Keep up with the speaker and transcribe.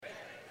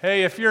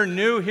Hey, if you're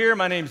new here,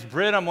 my name's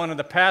Britt. I'm one of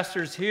the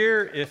pastors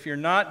here. If you're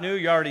not new,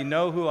 you already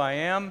know who I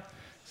am,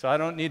 so I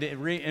don't need to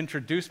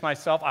reintroduce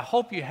myself. I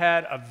hope you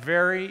had a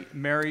very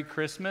Merry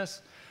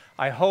Christmas.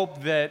 I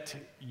hope that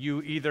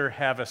you either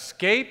have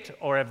escaped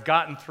or have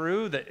gotten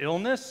through the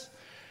illness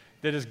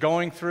that is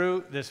going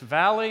through this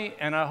valley,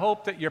 and I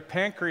hope that your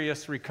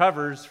pancreas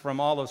recovers from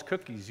all those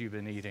cookies you've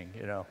been eating,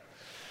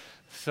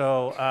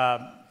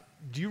 So,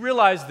 do you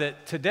realize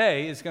that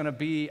today is going to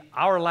be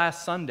our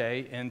last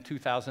Sunday in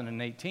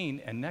 2018,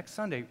 and next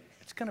Sunday,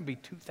 it's going to be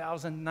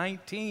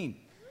 2019.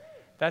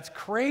 That's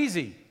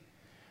crazy.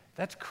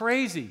 That's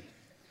crazy.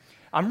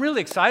 I'm really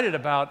excited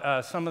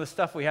about some of the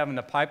stuff we have in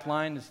the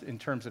pipeline in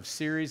terms of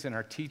series and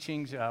our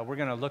teachings. We're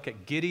going to look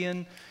at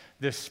Gideon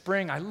this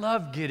spring. I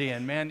love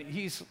Gideon, man.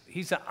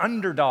 He's an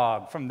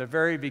underdog from the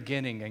very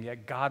beginning, and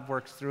yet God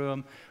works through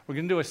him. We're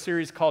going to do a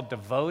series called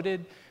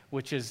Devoted,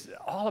 which is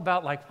all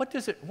about what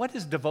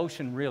is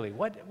devotion really?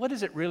 What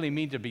does it really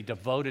mean to be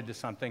devoted to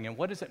something, and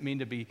what does it mean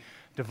to be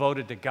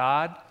devoted to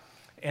God?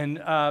 And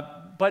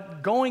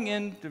but going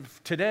in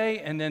today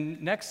and then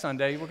next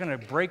Sunday, we're going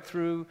to break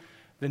through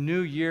the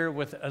new year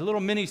with a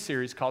little mini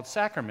series called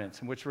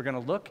Sacraments, in which we're going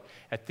to look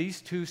at these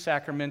two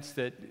sacraments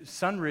that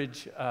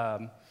Sunridge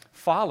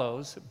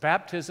follows: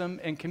 baptism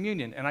and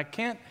communion. And I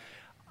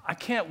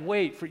can't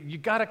wait for you.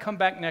 Got to come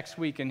back next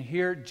week and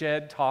hear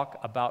Jed talk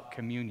about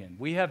communion.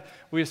 We have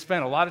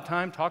spent a lot of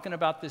time talking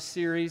about this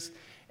series,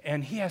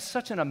 and he has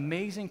such an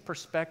amazing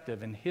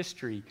perspective and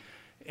history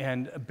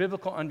and a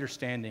biblical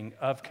understanding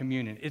of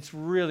communion. It's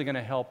really going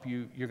to help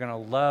you. You're going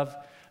to love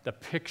the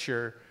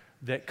picture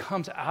that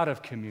comes out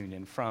of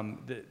communion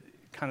from the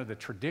kind of the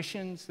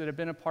traditions that have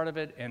been a part of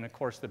it, and of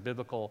course the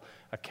biblical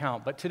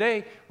account. But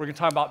today we're going to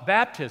talk about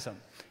baptism.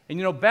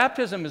 And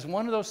baptism is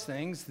one of those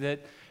things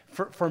that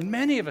for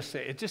many of us,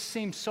 it just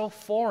seems so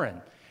foreign,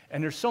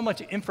 and there's so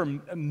much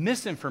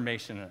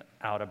misinformation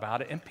out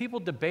about it, and people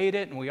debate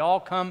it, and we all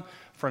come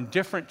from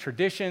different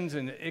traditions,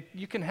 and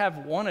you can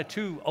have one or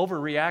two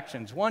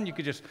overreactions. One, you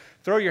could just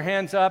throw your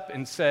hands up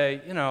and say,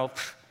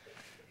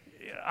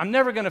 I'm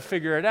never going to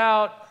figure it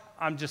out.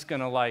 I'm just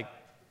going to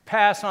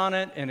pass on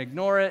it and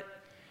ignore it.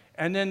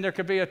 And then there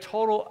could be a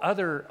total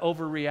other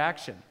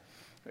overreaction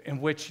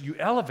in which you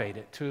elevate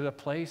it to the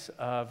place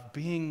of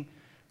being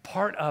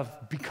part of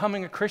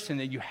becoming a Christian,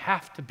 that you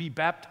have to be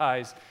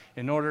baptized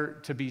in order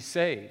to be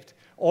saved.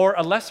 Or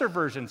a lesser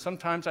version,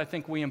 sometimes I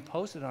think we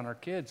impose it on our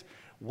kids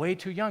way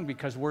too young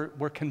because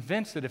we're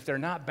convinced that if they're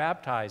not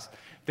baptized,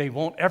 they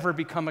won't ever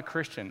become a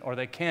Christian or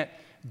they can't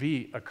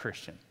be a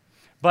Christian.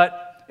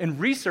 But in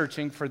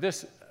researching for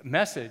this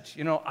message,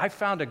 I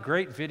found a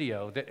great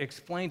video that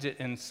explains it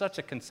in such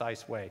a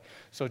concise way.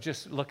 So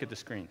just look at the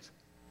screens.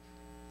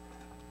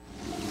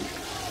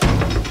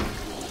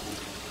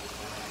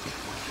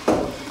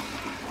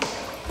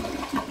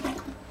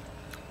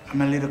 I'm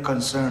a little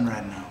concerned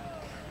right now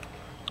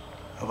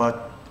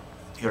about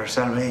your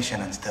salvation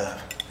and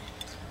stuff.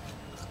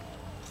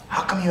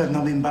 How come you have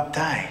not been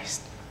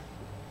baptized?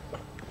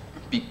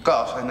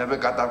 Because I never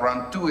got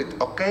around to it,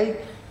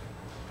 okay?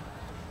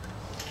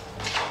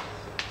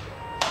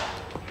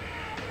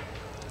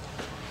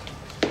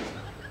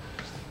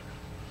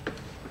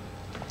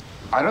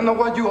 I don't know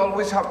why you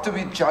always have to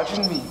be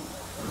judging me.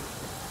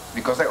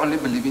 Because I only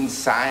believe in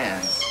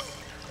science.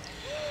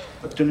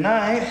 But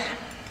tonight,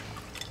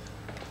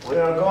 we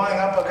are going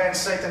up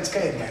against Satan's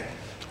caveman.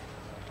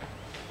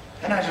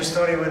 And I just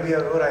thought it would be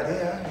a good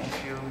idea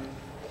if you...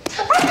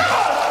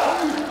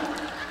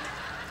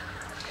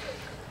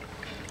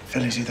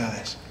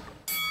 Felicidades.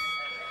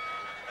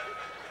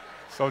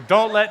 So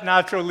don't let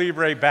Nacho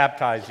Libre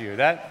baptize you.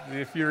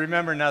 If you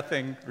remember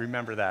nothing,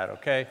 remember that,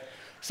 okay?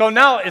 So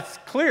now it's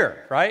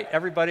clear, right?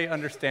 Everybody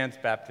understands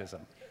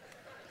baptism.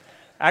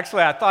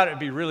 Actually, I thought it'd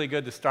be really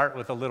good to start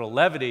with a little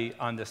levity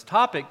on this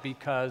topic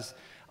because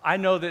I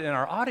know that in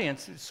our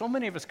audience, so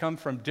many of us come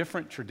from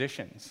different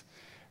traditions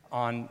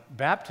on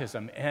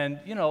baptism. And,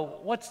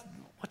 what's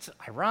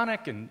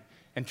ironic and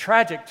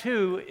tragic,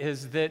 too,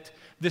 is that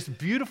this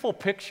beautiful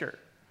picture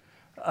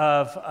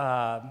of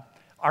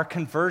our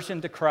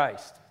conversion to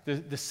Christ,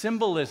 the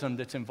symbolism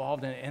that's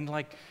involved in it, and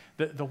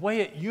the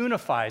way it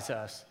unifies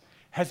us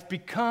has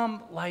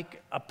become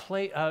like a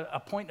point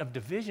of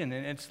division,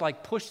 and it's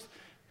pushed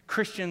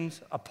Christians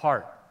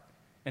apart.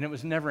 And it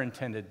was never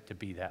intended to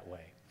be that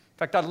way.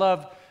 In fact, I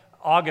love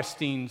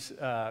Augustine's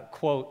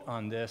quote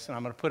on this, and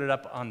I'm going to put it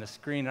up on the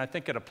screen. I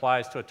think it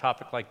applies to a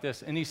topic like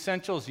this. In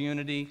essentials,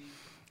 unity.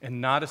 In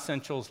not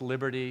essentials,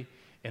 liberty.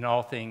 In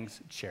all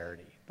things,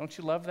 charity. Don't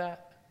you love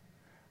that?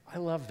 I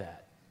love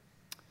that.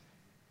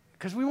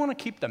 Because we want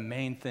to keep the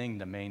main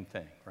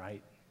thing,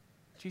 right?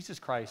 Jesus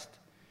Christ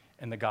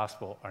and the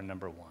gospel are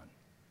number one.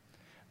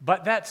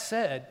 But that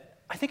said,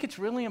 I think it's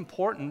really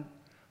important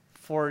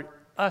for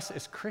us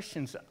as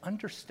Christians to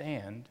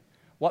understand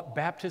what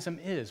baptism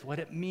is, what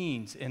it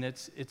means, and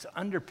its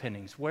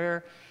underpinnings,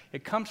 where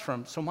it comes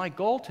from. So my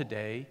goal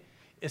today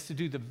is to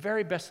do the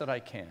very best that I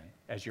can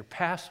as your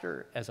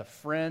pastor, as a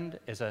friend,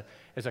 as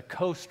a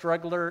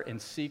co-struggler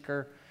and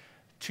seeker,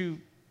 to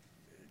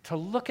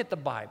look at the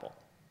Bible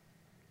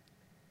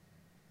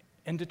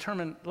and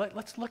determine,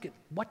 let's look at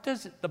what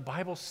does the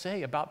Bible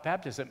say about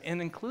baptism,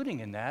 and included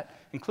in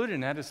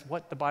that is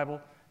what the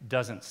Bible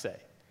doesn't say.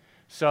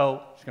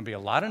 So there's going to be a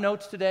lot of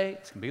notes today.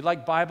 It's going to be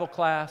like Bible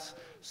class.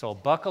 So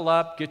buckle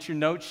up, get your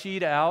note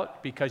sheet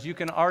out, because you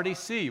can already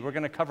see we're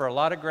going to cover a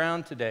lot of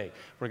ground today.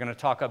 We're going to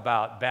talk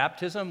about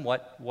baptism,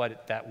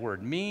 what that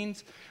word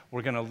means.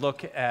 We're going to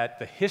look at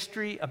the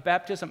history of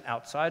baptism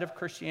outside of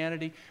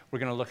Christianity. We're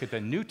going to look at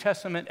the New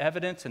Testament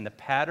evidence and the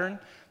pattern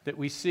that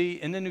we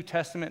see in the New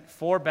Testament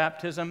for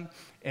baptism.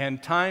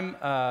 And time,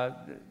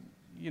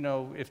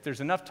 if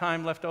there's enough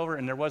time left over,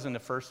 and there was in the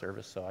first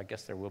service, so I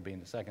guess there will be in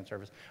the second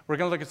service, we're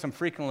going to look at some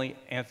frequently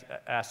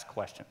asked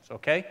questions,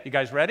 okay? You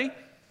guys ready?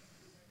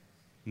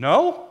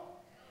 No?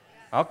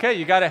 Okay,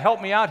 you got to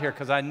help me out here,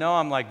 because I know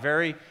I'm like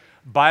very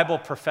Bible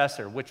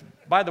professor, which,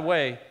 by the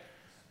way,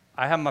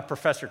 I have my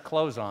professor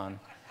clothes on.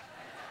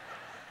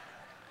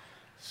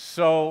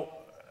 So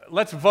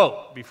let's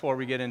vote before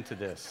we get into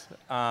this.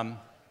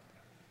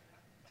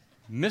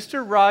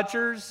 Mr.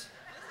 Rogers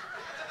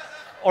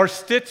or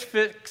Stitch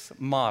Fix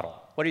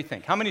model? What do you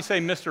think? How many say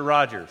Mr.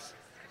 Rogers?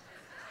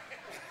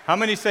 How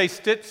many say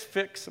Stitch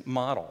Fix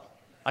model?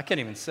 I can't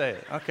even say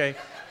it. Okay.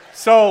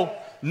 So,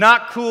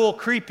 not cool,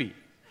 creepy.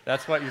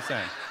 That's what you're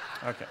saying.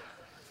 Okay.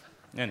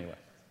 Anyway.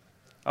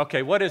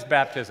 Okay, what is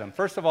baptism?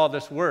 First of all,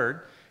 this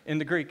word in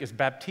the Greek is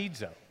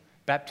baptizo.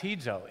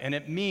 Baptizo. And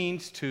it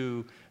means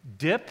to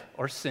dip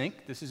or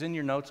sink. This is in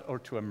your notes, or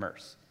to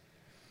immerse.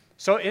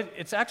 So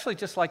it's actually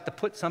just like to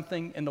put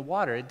something in the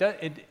water.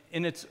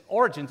 In its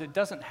origins, it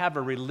doesn't have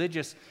a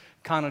religious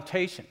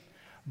connotation.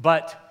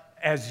 But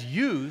as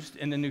used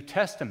in the New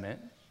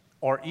Testament,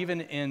 or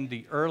even in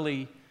the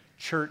early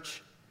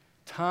church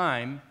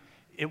time,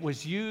 it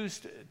was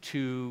used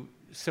to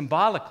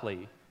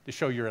symbolically to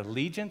show your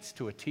allegiance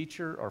to a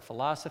teacher or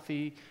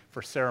philosophy,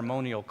 for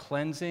ceremonial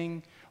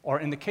cleansing, or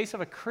in the case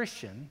of a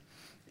Christian,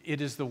 it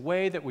is the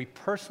way that we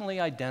personally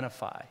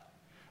identify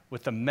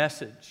with the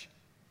message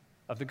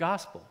of the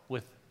gospel,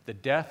 with the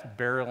death,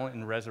 burial,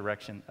 and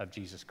resurrection of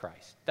Jesus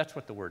Christ. That's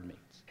what the word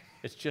means.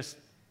 It's just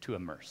to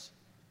immerse,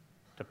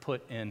 to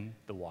put in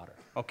the water.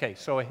 Okay,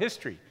 so a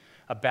history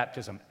of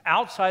baptism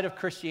outside of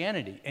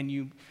Christianity, and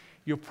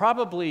you'll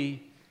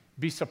probably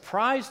be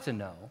surprised to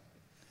know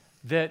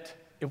that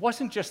it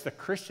wasn't just the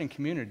Christian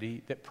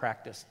community that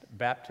practiced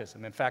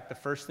baptism. In fact, the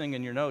first thing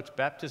in your notes,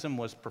 baptism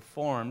was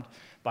performed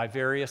by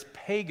various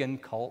pagan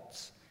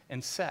cults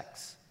and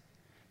sects.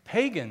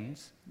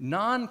 Pagans,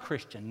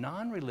 non-Christian,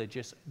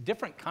 non-religious,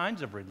 different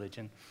kinds of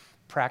religion,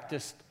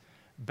 practiced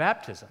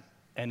baptism.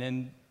 And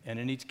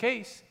in each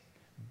case,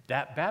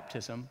 that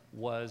baptism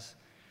was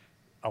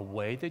a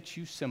way that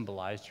you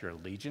symbolized your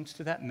allegiance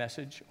to that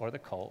message or the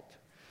cult.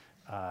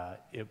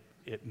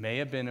 It may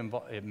have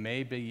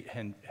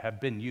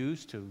been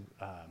used to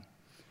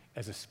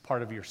as a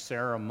part of your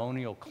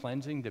ceremonial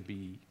cleansing to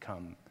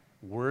become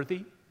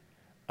worthy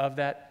of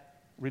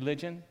that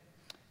religion.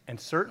 And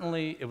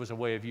certainly, it was a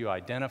way of you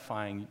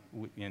identifying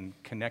and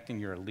connecting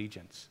your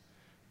allegiance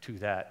to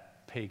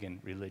that pagan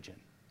religion.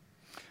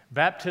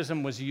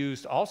 Baptism was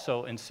used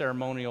also in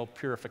ceremonial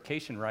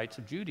purification rites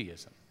of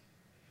Judaism.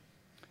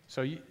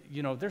 So,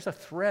 there's a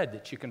thread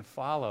that you can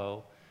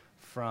follow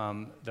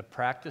from the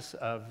practice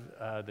of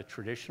the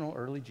traditional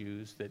early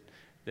Jews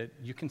that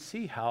you can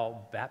see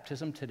how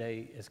baptism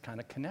today is kind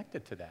of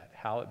connected to that,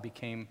 how it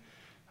became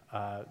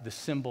the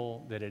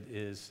symbol that it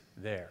is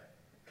there,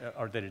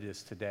 or that it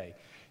is today.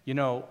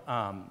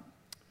 The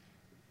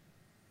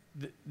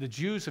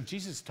Jews of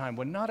Jesus' time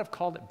would not have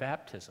called it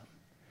baptism,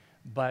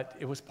 but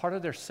it was part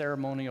of their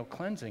ceremonial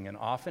cleansing, and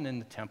often in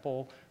the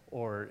temple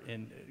or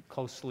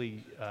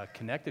closely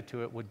connected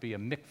to it would be a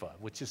mikvah,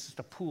 which is just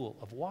a pool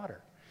of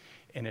water.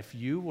 And if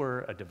you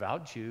were a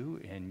devout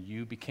Jew and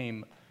you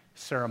became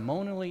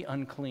ceremonially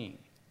unclean,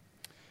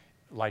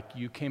 like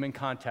you came in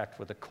contact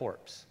with a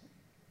corpse,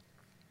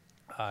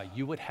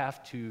 you would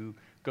have to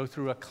go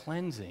through a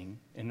cleansing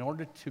in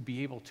order to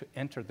be able to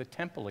enter the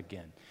temple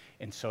again.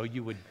 And so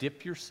you would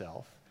dip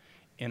yourself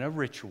in a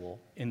ritual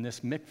in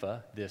this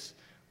mikvah, this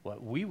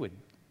what we would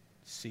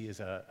see as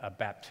a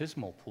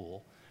baptismal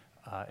pool,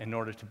 in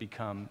order to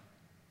become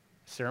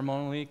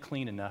ceremonially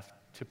clean enough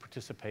to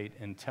participate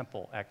in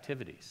temple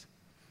activities.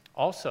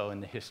 Also in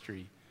the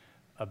history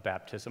of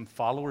baptism,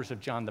 followers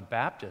of John the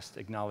Baptist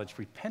acknowledged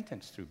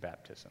repentance through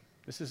baptism.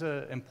 This is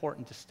an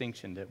important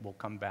distinction that we'll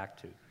come back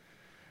to.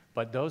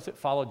 But those that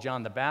followed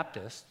John the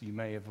Baptist, you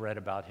may have read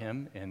about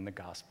him in the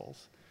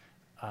Gospels,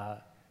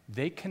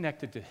 they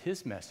connected to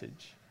his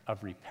message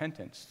of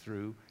repentance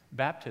through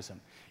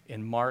baptism.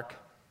 In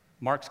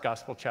Mark's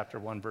Gospel, chapter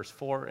 1, verse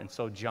 4, and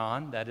so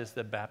John, that is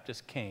the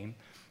Baptist, came,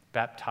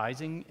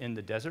 baptizing in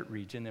the desert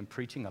region and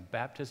preaching a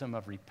baptism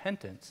of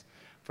repentance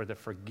for the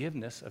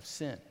forgiveness of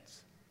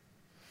sins.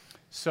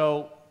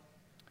 So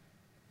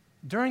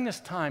during this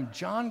time,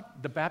 John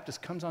the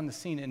Baptist comes on the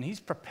scene, and he's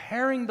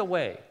preparing the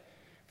way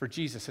for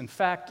Jesus. In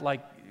fact,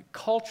 like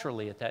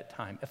culturally at that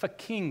time, if a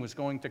king was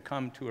going to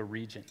come to a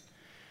region,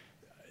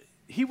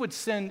 he would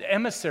send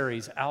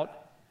emissaries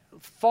out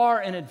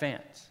far in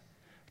advance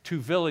to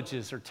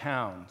villages or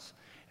towns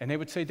And they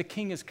would say, the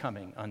king is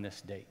coming on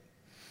this date.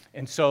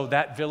 And so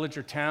that village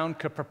or town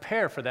could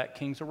prepare for that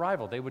king's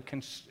arrival. They would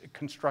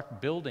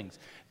construct buildings.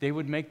 They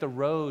would make the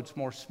roads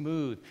more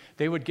smooth.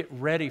 They would get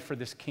ready for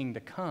this king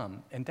to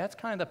come. And that's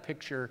kind of the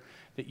picture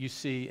that you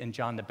see in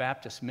John the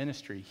Baptist's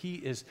ministry. He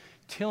is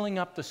tilling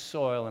up the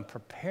soil and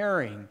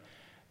preparing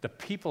the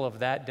people of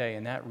that day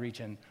in that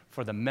region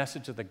for the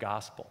message of the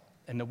gospel.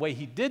 And the way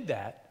he did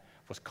that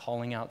was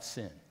calling out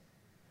sin.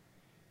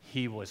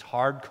 He was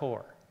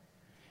hardcore.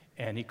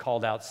 And he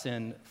called out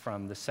sin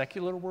from the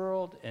secular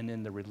world and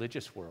in the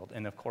religious world.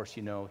 And of course,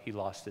 you know, he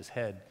lost his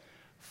head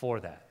for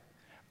that.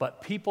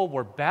 But people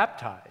were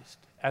baptized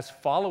as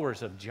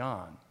followers of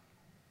John.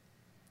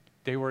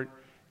 They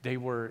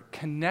were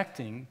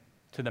connecting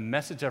to the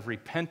message of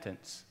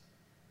repentance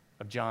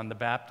of John the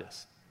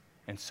Baptist.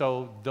 And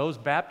so those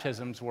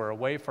baptisms were a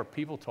way for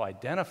people to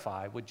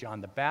identify with John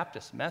the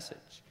Baptist's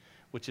message,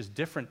 which is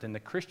different than the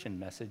Christian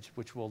message,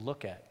 which we'll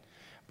look at.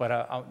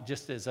 But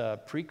just as a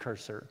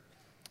precursor,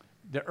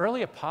 the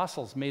early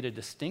apostles made a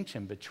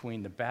distinction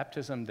between the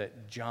baptism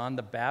that John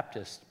the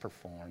Baptist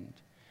performed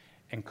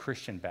and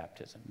Christian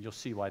baptism. You'll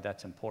see why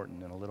that's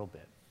important in a little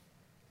bit.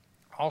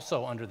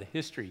 Also, under the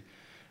history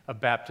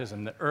of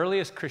baptism, the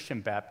earliest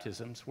Christian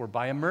baptisms were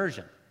by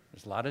immersion.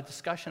 There's a lot of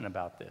discussion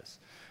about this,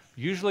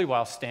 usually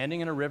while standing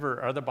in a river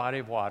or other body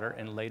of water,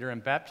 and later in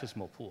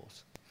baptismal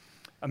pools.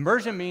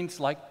 Immersion means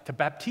like to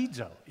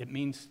baptizo. It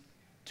means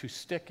to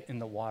stick in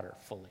the water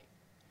fully.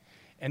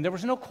 And there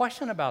was no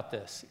question about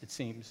this, it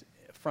seems,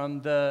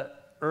 from the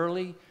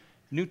early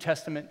New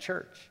Testament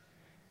church.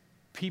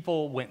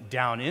 People went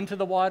down into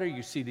the water.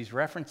 You see these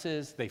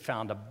references. They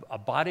found a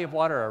body of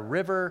water, a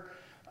river,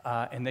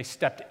 and they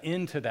stepped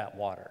into that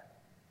water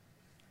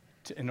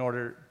in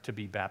order to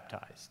be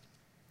baptized.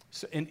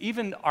 So, and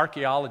even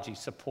archaeology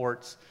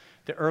supports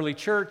the early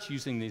church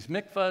using these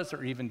mikvahs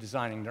or even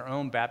designing their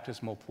own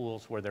baptismal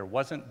pools where there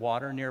wasn't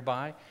water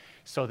nearby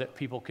so that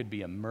people could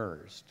be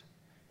immersed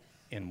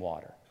in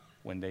water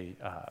when they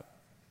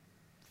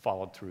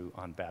followed through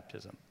on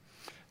baptism.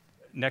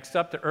 Next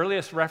up, the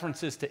earliest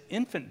references to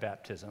infant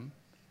baptism.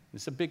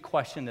 This is a big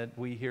question that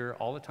we hear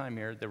all the time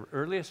here. The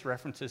earliest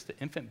references to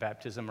infant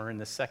baptism are in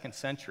the 2nd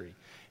century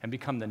and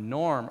become the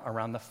norm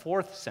around the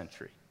 4th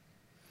century.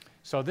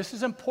 So this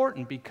is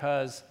important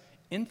because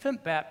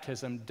infant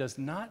baptism does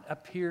not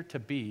appear to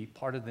be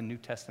part of the New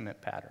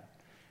Testament pattern.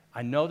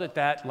 I know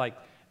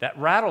that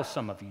rattles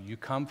some of you. You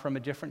come from a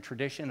different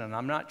tradition, and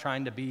I'm not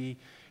trying to be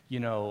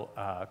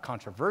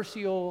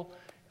controversial.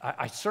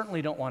 I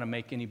certainly don't want to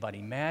make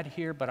anybody mad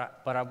here, but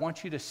I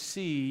want you to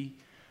see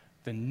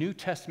the New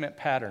Testament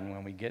pattern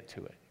when we get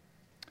to it.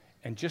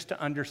 And just to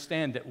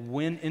understand that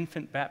when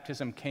infant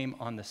baptism came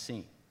on the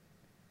scene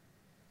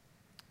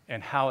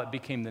and how it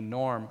became the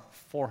norm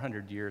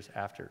 400 years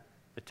after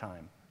the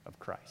time of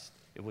Christ.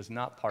 It was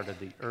not part of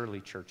the early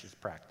church's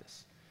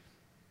practice.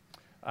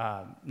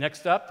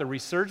 Next up, the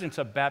resurgence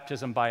of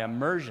baptism by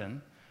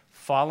immersion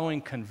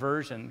following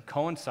conversion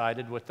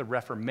coincided with the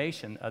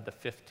Reformation of the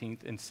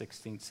 15th and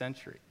 16th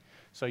century.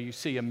 So you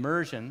see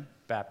immersion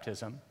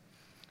baptism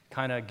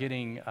kind of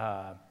getting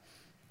a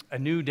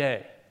new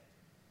day.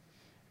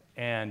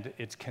 And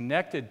it's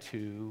connected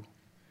to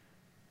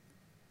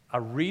a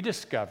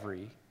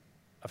rediscovery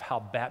of how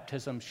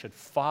baptism should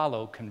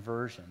follow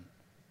conversion,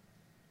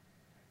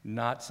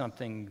 not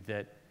something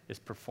that is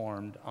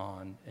performed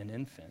on an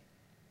infant.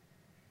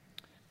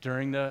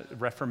 During the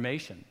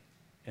Reformation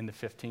in the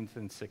 15th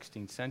and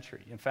 16th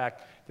century. In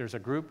fact, there's a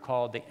group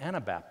called the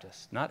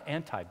Anabaptists, not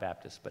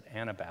anti-Baptists, but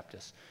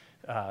Anabaptists.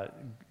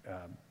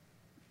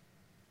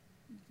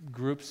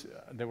 Groups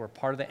that were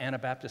part of the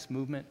Anabaptist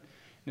movement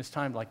in this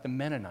time, like the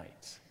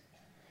Mennonites.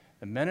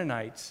 The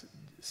Mennonites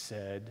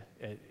said,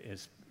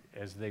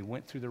 as they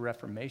went through the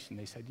Reformation,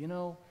 they said,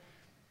 the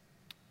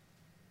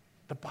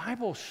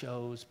Bible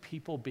shows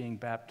people being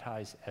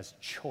baptized as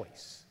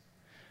choice.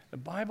 The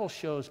Bible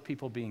shows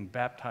people being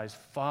baptized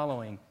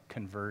following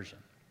conversion.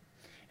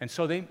 And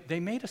so they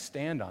made a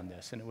stand on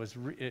this, and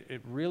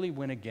it really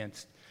went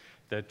against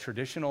the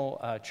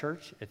traditional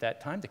church at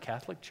that time, the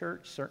Catholic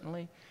Church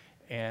certainly,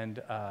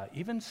 and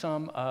even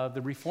some of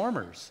the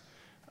reformers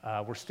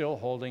were still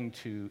holding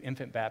to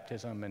infant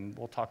baptism, and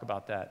we'll talk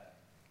about that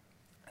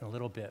in a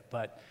little bit.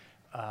 But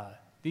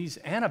these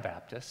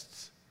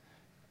Anabaptists,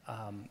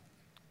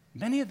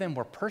 many of them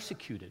were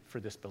persecuted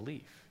for this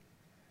belief.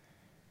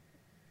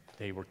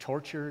 They were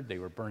tortured, they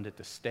were burned at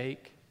the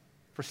stake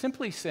for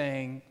simply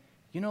saying,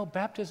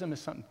 baptism is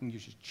something you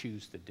should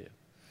choose to do.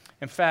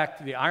 In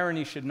fact, the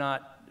irony should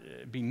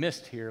not be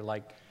missed here.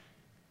 Like,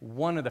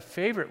 one of the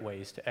favorite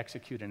ways to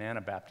execute an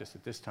Anabaptist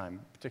at this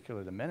time,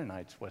 particularly the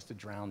Mennonites, was to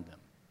drown them.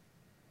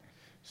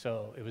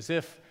 So it was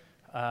if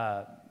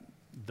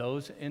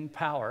those in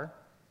power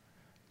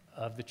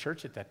of the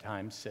church at that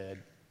time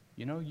said,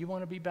 you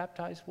want to be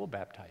baptized? We'll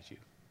baptize you.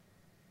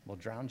 We'll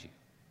drown you.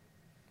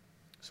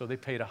 So they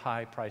paid a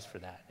high price for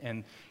that.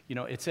 And,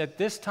 it's at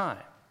this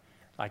time,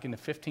 like in the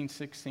 15th,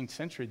 16th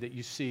century, that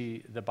you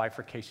see the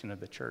bifurcation of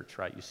the church,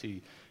 right? You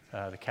see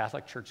the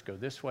Catholic Church go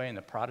this way and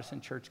the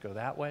Protestant Church go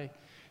that way.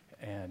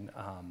 And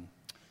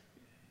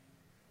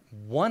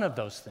one of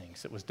those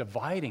things that was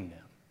dividing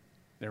them,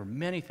 there were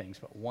many things,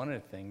 but one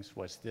of the things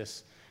was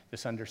this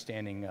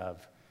understanding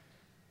of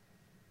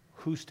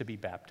who's to be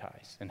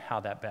baptized and how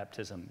that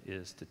baptism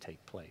is to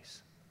take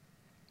place.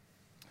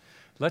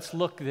 Let's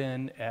look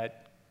then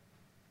at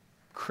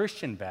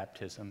Christian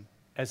baptism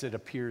as it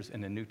appears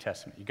in the New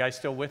Testament. You guys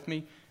still with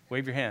me?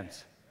 Wave your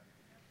hands.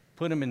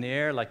 Put them in the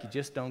air like you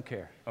just don't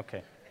care.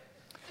 Okay.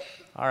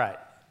 All right.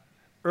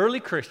 Early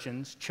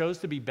Christians chose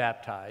to be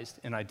baptized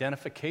in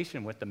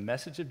identification with the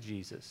message of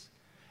Jesus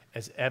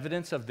as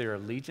evidence of their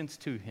allegiance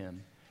to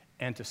him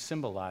and to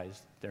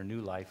symbolize their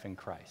new life in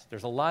Christ.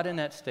 There's a lot in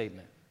that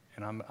statement,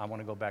 and I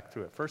want to go back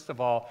through it. First of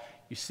all,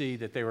 you see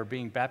that they were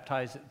being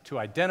baptized to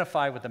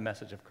identify with the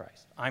message of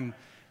Christ.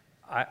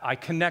 I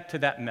connect to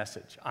that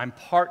message. I'm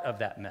part of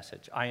that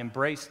message. I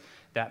embrace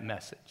that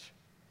message.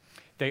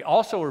 They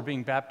also were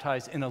being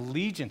baptized in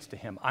allegiance to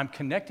him. I'm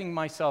connecting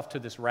myself to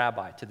this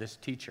rabbi, to this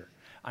teacher.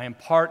 I am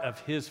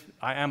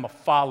a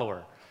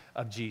follower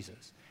of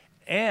Jesus.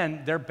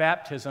 And their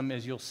baptism,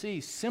 as you'll see,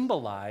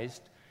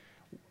 symbolized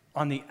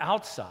on the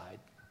outside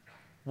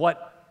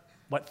what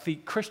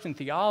Christian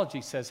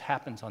theology says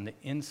happens on the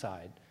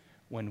inside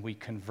when we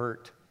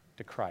convert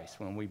to Christ,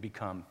 when we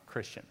become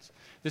Christians.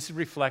 This is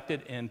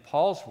reflected in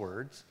Paul's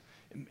words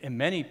in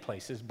many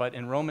places, but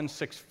in Romans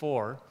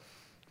 6:4,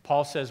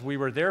 Paul says, "We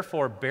were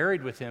therefore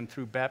buried with him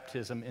through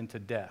baptism into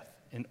death,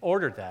 in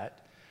order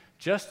that,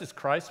 just as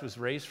Christ was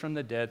raised from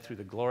the dead through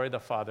the glory of the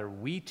Father,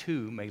 we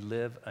too may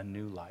live a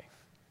new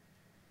life."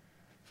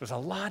 There's a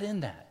lot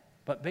in that,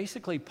 but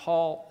basically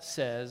Paul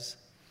says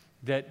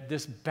that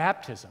this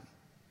baptism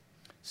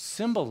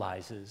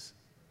symbolizes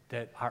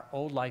that our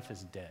old life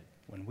is dead.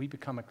 When we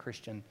become a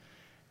Christian,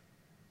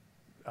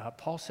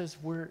 Paul says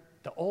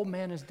the old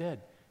man is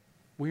dead.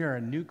 We are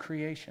a new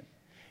creation.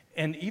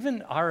 And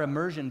even our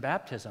immersion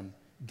baptism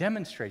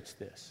demonstrates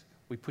this.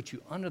 We put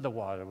you under the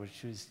water,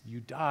 which is you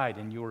died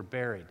and you were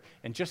buried.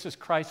 And just as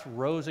Christ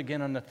rose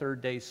again on the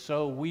third day,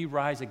 so we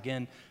rise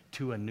again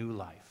to a new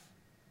life.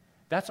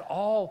 That's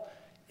all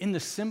in the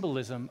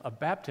symbolism of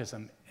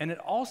baptism. And it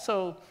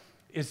also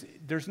is,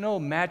 there's no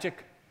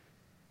magic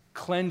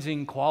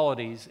cleansing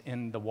qualities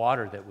in the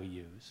water that we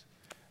use.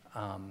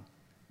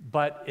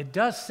 But it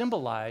does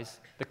symbolize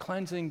the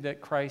cleansing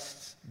that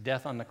Christ's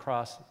death on the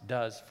cross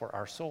does for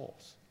our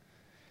souls.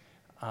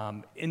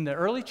 In the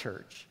early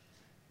church,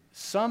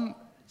 some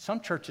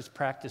churches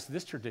practiced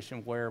this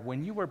tradition where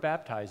when you were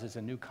baptized as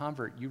a new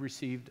convert, you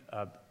received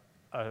a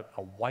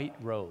white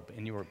robe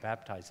and you were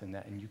baptized in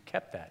that, and you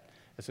kept that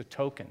as a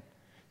token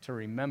to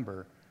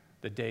remember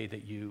the day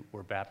that you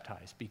were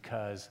baptized,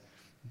 because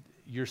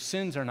your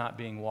sins are not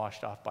being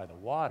washed off by the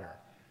water,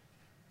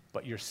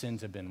 but your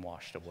sins have been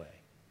washed away,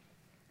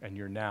 and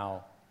you're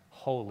now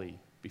holy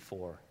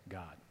before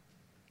God.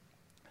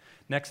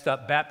 Next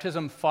up,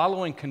 baptism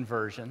following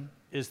conversion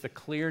is the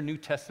clear New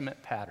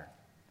Testament pattern.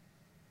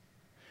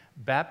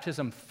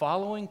 Baptism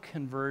following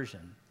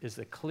conversion is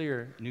the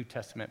clear New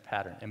Testament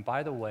pattern. And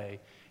by the way,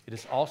 it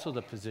is also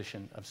the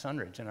position of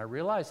Sunridge. And I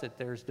realize that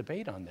there's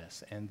debate on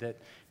this and that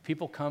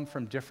people come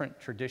from different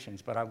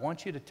traditions, but I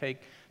want you to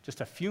take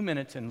just a few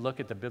minutes and look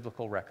at the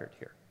biblical record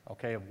here,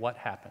 okay, of what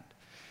happened.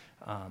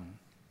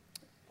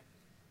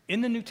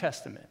 In the New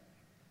Testament,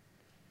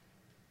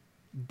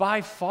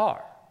 by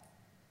far,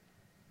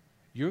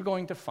 you're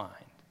going to find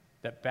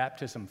that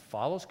baptism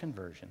follows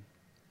conversion,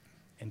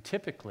 and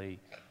typically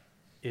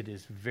it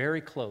is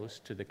very close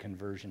to the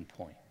conversion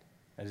point.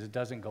 As it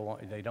doesn't go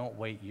on, they don't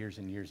wait years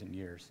and years and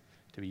years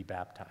to be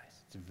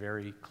baptized. It's a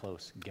very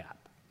close gap.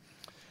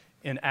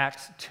 In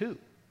Acts 2,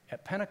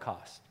 at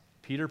Pentecost,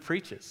 Peter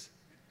preaches,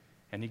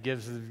 and he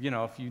gives,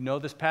 if you know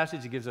this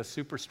passage, he gives a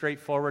super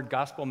straightforward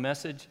gospel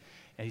message,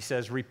 and he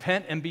says,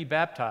 "Repent and be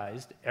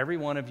baptized, every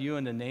one of you,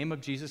 in the name of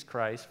Jesus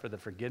Christ for the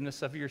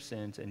forgiveness of your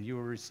sins, and you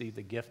will receive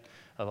the gift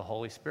of the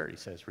Holy Spirit." He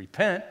says,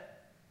 repent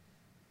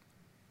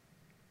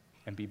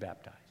and be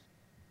baptized.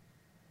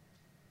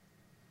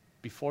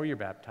 Before you're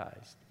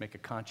baptized, make a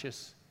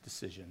conscious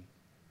decision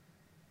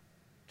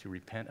to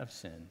repent of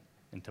sin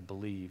and to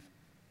believe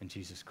in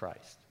Jesus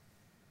Christ.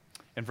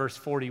 In verse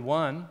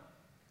 41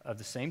 of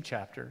the same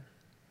chapter,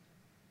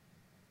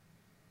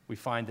 we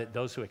find that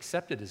those who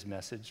accepted his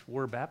message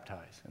were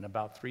baptized, and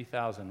about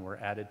 3,000 were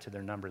added to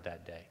their number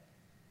that day.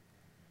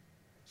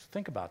 So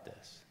think about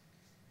this.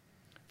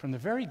 From the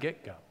very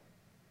get-go,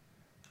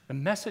 the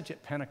message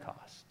at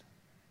Pentecost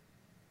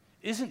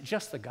isn't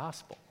just the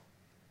gospel.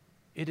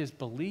 It is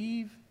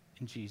believe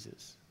in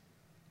Jesus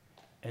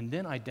and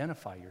then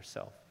identify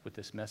yourself with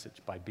this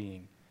message by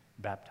being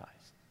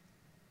baptized.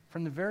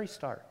 From the very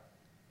start.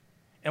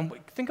 And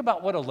think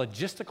about what a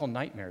logistical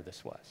nightmare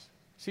this was.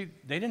 See,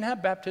 they didn't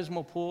have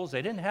baptismal pools.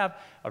 They didn't have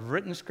a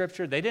written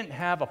scripture. They didn't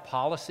have a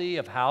policy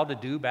of how to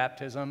do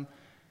baptism.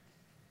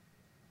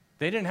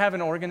 They didn't have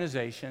an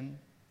organization.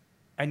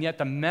 And yet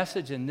the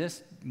message in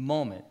this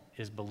moment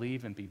is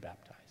believe and be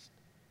baptized.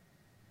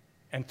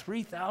 And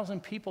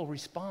 3,000 people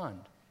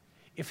respond.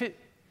 If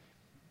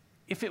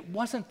it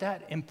wasn't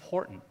that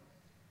important,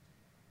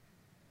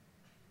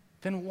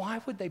 then why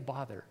would they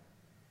bother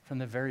from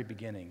the very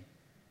beginning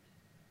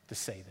to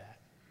say that.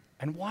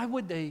 And why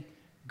would they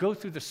go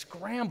through the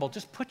scramble?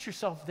 Just put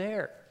yourself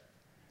there.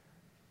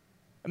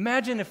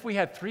 Imagine if we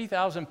had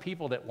 3,000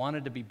 people that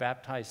wanted to be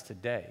baptized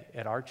today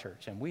at our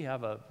church, and we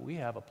have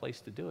a place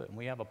to do it, and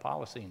we have a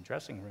policy in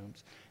dressing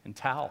rooms and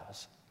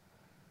towels.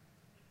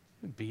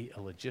 It would be a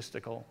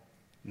logistical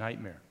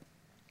nightmare.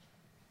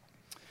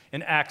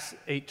 In Acts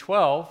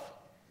 8:12,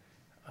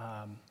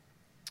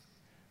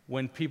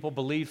 when people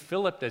believed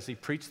Philip as he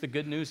preached the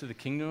good news of the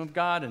kingdom of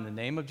God in the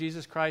name of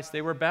Jesus Christ,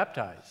 they were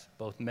baptized,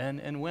 both men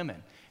and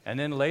women. And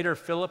then later,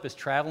 Philip is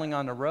traveling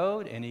on the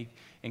road, and he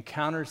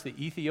encounters the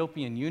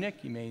Ethiopian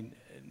eunuch. You may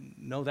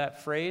know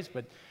that phrase,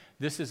 but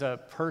this is a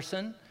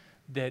person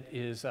that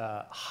is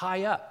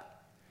high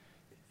up.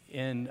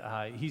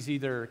 He's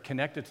either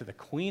connected to the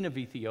queen of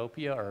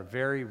Ethiopia or a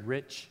very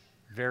rich,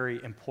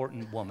 very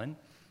important woman,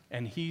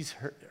 and he's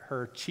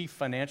her chief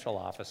financial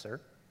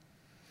officer.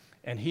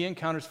 And he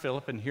encounters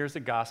Philip and hears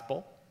the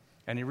gospel,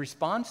 and he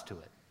responds to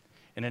it.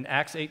 And in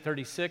Acts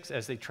 8:36,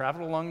 as they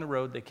traveled along the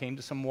road, they came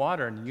to some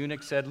water, and the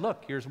eunuch said,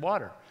 "Look, here's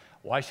water.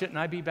 Why shouldn't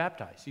I be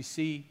baptized?" You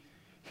see,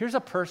 here's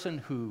a person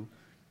who,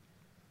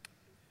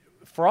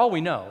 for all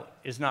we know,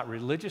 is not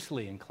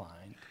religiously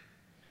inclined,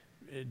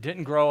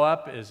 didn't grow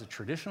up as a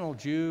traditional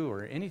Jew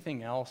or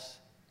anything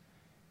else,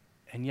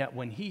 and yet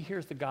when he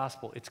hears the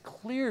gospel, it's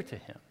clear to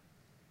him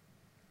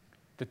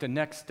that the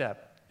next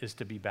step is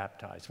to be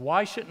baptized.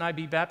 Why shouldn't I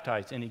be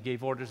baptized? And he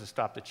gave orders to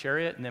stop the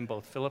chariot, and then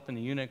both Philip and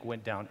the eunuch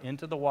went down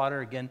into the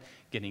water, again,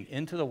 getting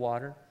into the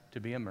water to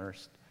be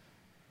immersed,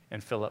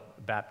 and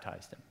Philip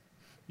baptized him.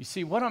 You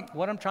see, what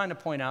I'm trying to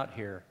point out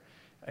here,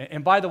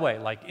 and by the way,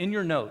 like in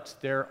your notes,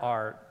 there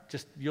are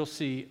you'll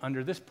see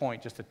under this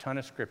point just a ton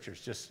of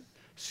scriptures, just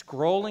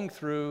scrolling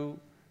through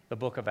the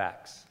book of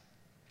Acts,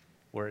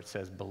 where it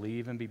says,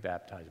 believe and be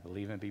baptized,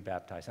 believe and be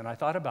baptized. And I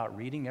thought about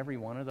reading every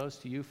one of those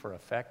to you for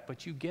effect,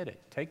 but you get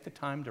it. Take the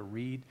time to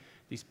read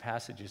these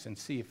passages and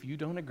see if you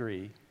don't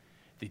agree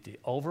that the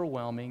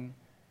overwhelming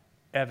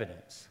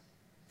evidence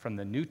from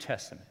the New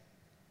Testament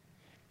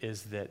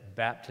is that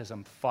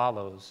baptism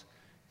follows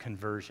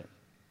conversion,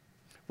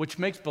 which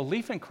makes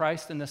belief in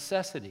Christ a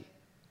necessity.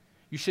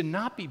 You should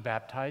not be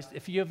baptized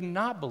if you have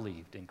not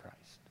believed in Christ.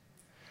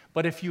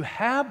 But if you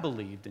have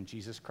believed in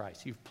Jesus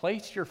Christ, you've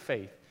placed your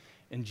faith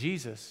in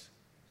Jesus,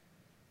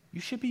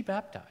 you should be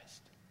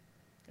baptized.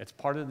 It's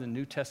part of the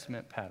New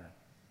Testament pattern.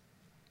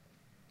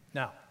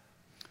 Now,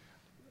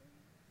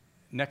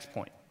 next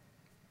point.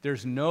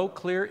 There's no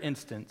clear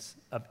instance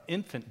of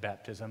infant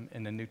baptism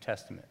in the New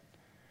Testament.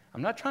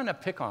 I'm not trying to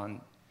pick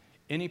on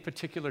any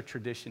particular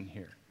tradition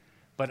here,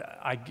 but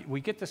we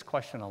get this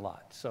question a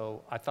lot,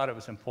 so I thought it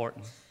was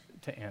important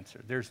to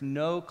answer. There's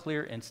no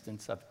clear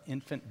instance of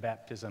infant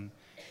baptism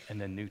in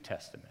the New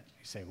Testament.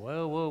 You say,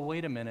 whoa,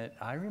 wait a minute.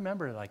 I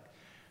remember,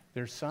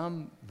 there's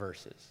some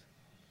verses.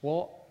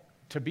 Well,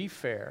 to be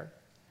fair,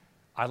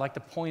 I'd like to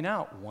point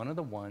out one of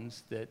the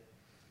ones that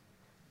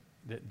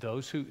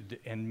those who,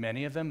 and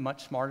many of them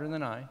much smarter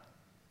than I,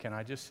 can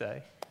I just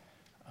say,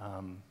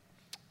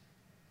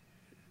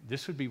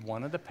 this would be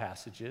one of the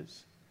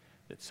passages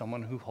that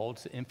someone who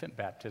holds the infant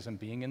baptism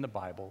being in the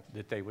Bible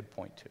that they would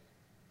point to.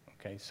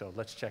 Okay, so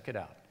let's check it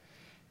out.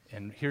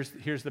 And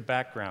here's the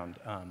background.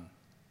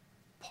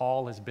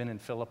 Paul has been in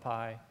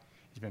Philippi.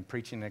 He's been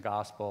preaching the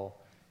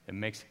gospel. It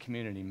makes the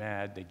community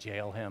mad. They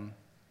jail him.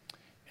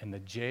 And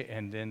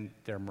then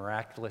they're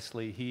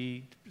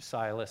miraculously,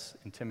 Silas,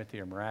 and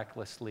Timothy are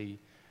miraculously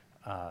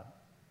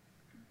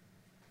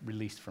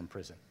released from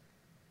prison.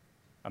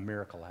 A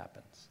miracle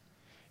happens.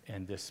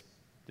 And this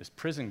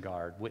prison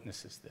guard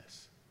witnesses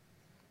this.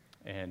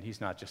 And he's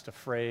not just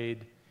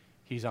afraid.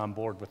 He's on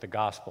board with the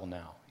gospel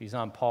now. He's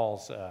on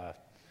Paul's,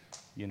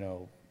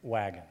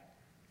 wagon.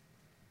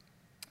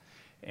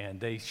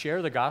 And they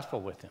share the gospel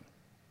with him.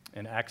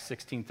 In Acts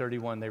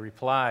 16:31, they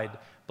replied,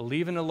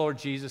 "Believe in the Lord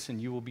Jesus and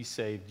you will be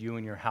saved, you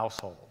and your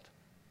household."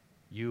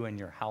 You and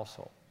your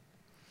household.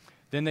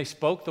 Then they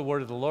spoke the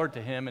word of the Lord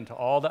to him and to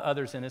all the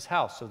others in his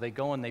house. So they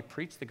go and they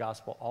preach the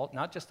gospel,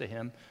 not just to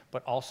him,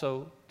 but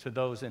also to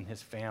those in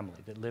his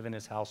family that live in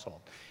his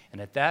household. And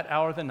at that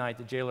hour of the night,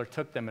 the jailer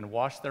took them and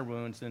washed their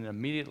wounds, and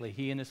immediately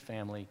he and his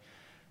family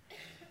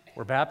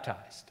were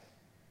baptized.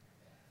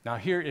 Now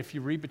here, if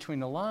you read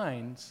between the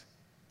lines,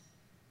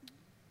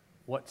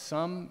 what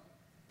some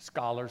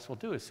scholars will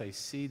do is say,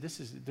 see,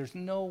 there's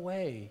no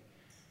way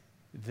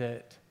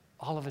that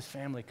all of his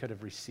family could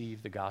have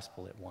received the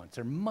gospel at once.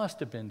 There must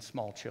have been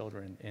small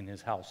children in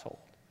his household.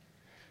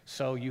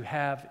 So you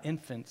have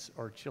infants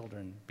or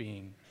children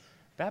being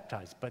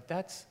baptized. But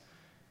that's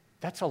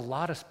a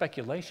lot of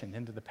speculation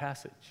into the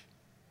passage.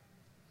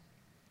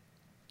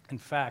 In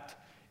fact,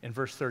 in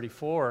verse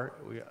 34,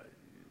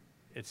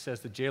 it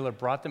says the jailer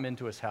brought them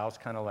into his house,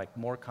 kind of like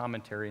more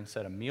commentary, and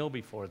set a meal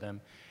before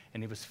them.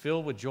 And he was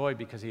filled with joy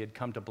because he had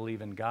come to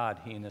believe in God,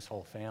 he and his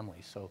whole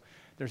family. So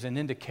there's an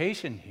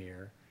indication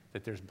here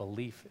that there's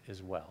belief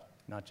as well,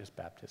 not just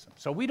baptism.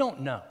 So we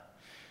don't know.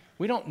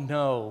 We don't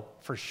know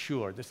for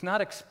sure. It's not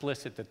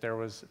explicit that there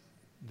was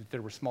that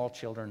there were small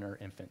children or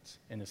infants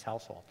in his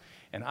household.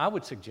 And I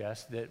would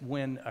suggest that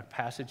when a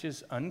passage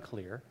is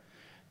unclear,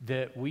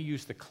 that we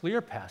use the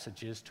clear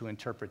passages to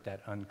interpret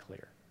that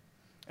unclear.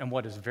 And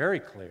what is very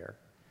clear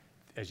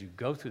as you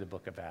go through the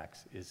book of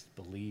Acts is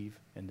believe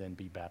and then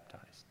be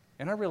baptized.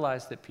 And I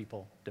realize that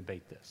people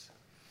debate this.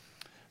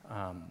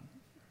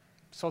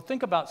 So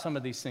think about some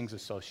of these things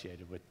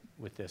associated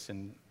with this.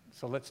 And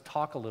so let's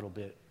talk a little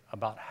bit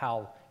about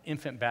how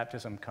infant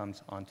baptism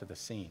comes onto the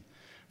scene.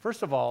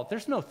 First of all,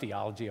 there's no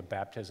theology of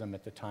baptism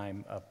at the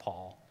time of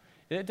Paul.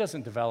 It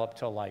doesn't develop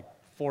till like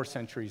 4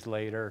 centuries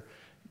later.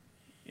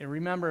 And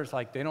remember, it's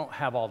like they don't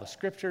have all the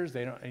scriptures.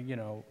 They don't,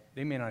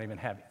 they may not even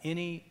have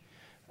any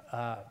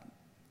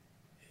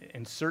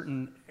in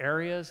certain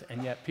areas,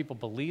 and yet people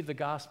believe the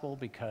gospel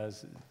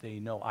because they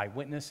know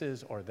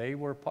eyewitnesses or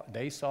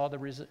they saw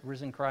the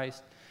risen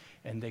Christ,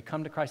 and they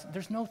come to Christ.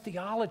 There's no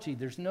theology.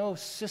 There's no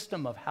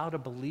system of how to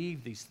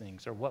believe these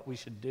things or what we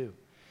should do.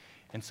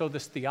 And so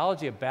this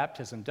theology of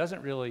baptism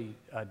doesn't really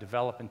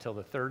develop until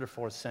the 3rd or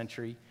 4th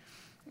century.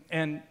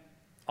 And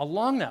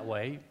along that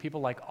way, people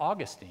like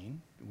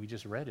Augustine, we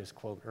just read his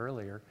quote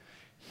earlier,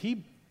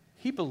 he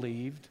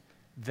believed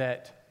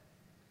that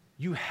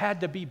you had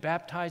to be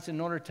baptized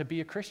in order to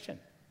be a Christian.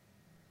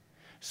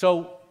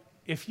 So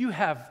if you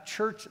have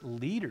church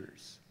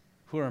leaders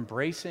who are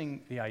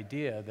embracing the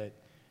idea that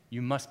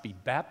you must be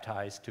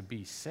baptized to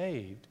be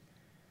saved,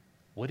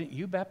 wouldn't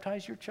you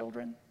baptize your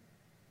children?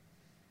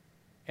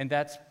 And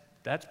that's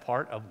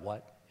part of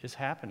what is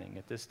happening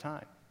at this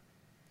time.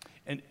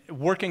 And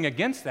working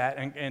against that,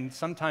 and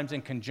sometimes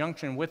in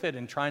conjunction with it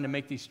and trying to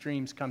make these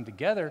streams come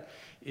together,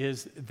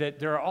 is that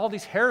there are all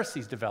these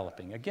heresies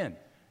developing. Again,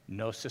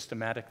 no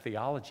systematic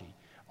theology.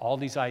 All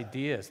these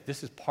ideas.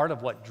 This is part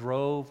of what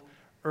drove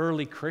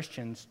early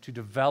Christians to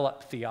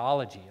develop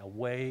theology, a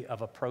way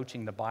of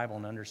approaching the Bible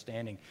and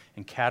understanding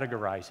and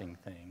categorizing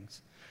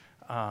things.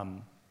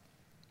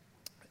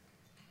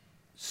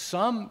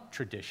 Some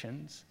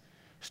traditions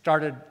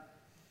started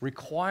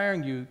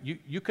requiring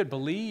you could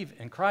believe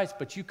in Christ,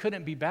 but you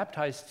couldn't be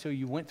baptized until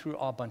you went through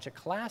a bunch of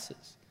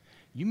classes.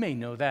 You may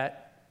know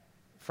that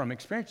from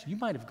experience. You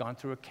might have gone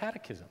through a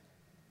catechism,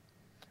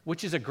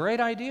 which is a great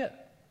idea,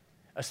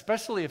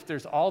 especially if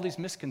there's all these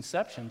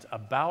misconceptions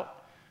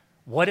about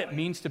what it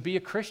means to be a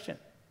Christian.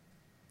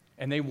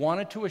 And they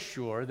wanted to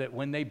assure that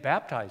when they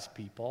baptized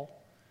people,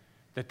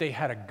 that they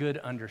had a good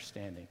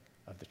understanding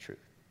of the truth.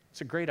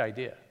 It's a great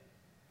idea.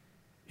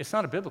 It's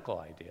not a biblical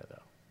idea,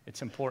 though.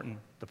 It's important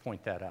to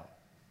point that out.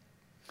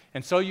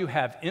 And so you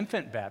have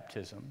infant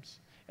baptisms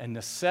and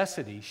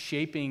necessity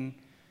shaping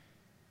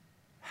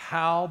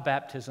how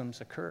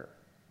baptisms occur.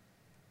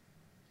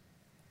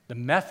 The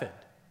method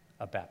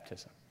of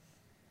baptism.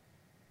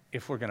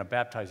 If we're going to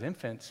baptize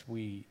infants,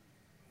 we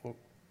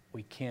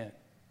can't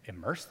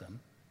immerse them.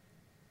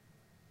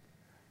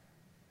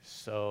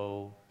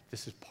 So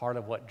this is part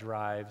of what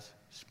drives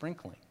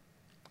sprinkling,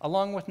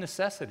 along with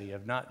necessity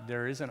of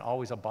there isn't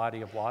always a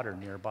body of water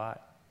nearby.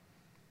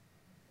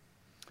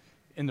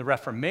 In the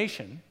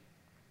Reformation,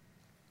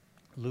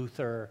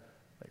 Luther,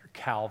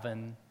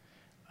 Calvin,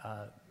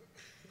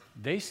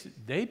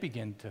 they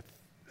begin to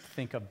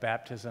think of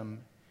baptism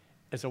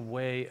as a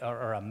way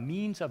or a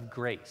means of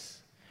grace.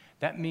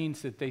 That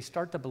means that they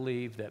start to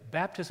believe that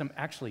baptism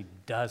actually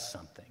does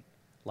something,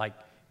 like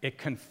it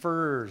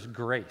confers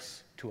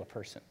grace to a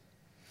person.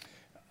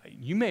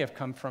 You may have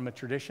come from a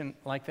tradition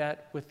like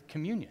that with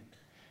communion,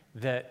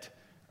 that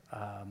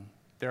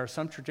there are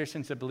some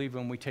traditions that believe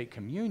when we take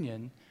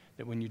communion,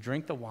 that when you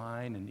drink the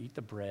wine and eat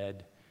the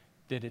bread,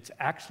 that it's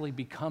actually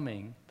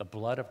becoming the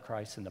blood of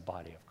Christ and the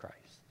body of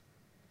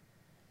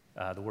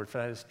Christ. The word for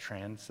that is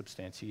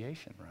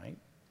transubstantiation, right?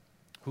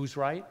 Who's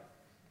right?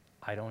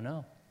 I don't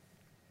know,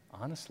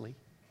 honestly.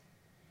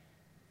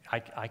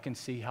 I can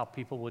see how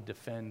people would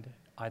defend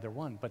either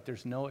one, but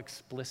there's no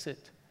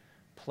explicit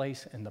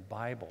place in the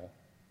Bible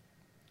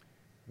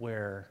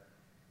where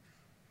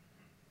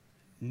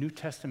New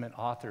Testament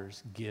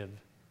authors give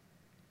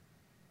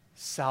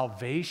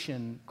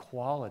salvation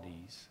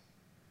qualities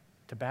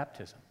to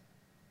baptism.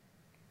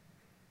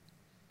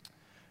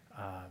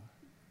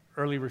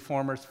 Early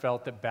reformers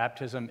felt that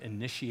baptism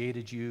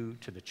initiated you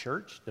to the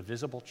church, the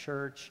visible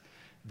church,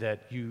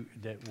 that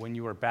when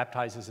you were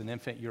baptized as an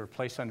infant, you were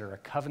placed under a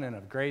covenant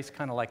of grace,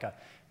 kind of like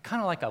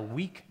a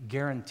weak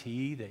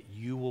guarantee that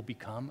you will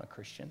become a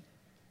Christian.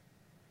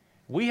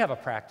 We have a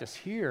practice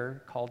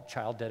here called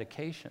child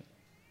dedication,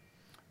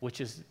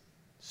 which is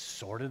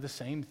sort of the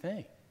same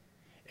thing,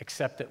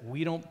 except that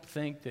we don't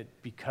think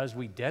that because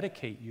we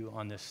dedicate you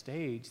on this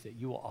stage that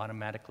you will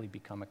automatically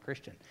become a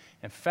Christian.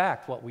 In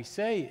fact, what we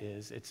say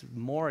is it's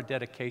more a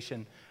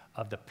dedication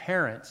of the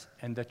parents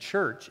and the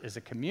church as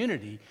a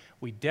community.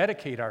 We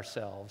dedicate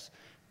ourselves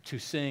to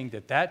seeing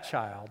that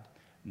child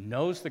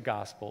knows the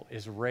gospel,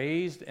 is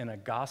raised in a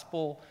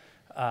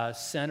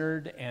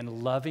gospel-centered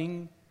and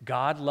loving,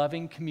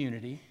 God-loving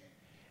community,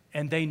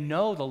 and they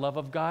know the love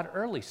of God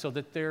early so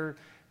that they're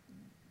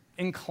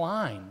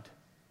inclined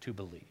to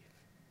believe,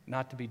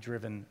 not to be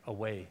driven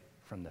away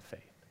from the faith.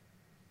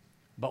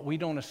 But we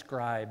don't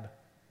ascribe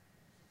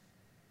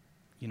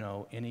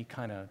any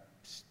kind of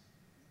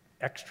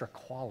extra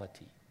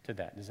quality to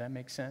that. Does that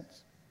make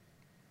sense?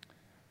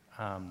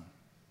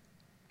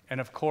 And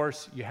of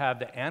course, you have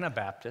the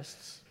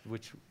Anabaptists,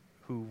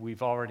 who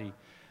we've already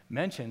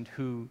mentioned,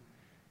 who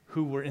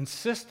were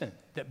insistent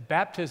that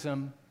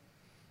baptism,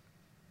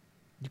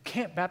 you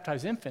can't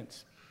baptize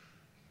infants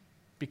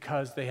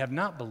because they have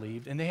not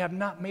believed and they have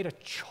not made a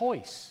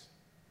choice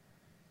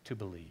to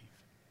believe.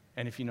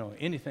 And if you know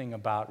anything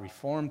about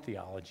Reformed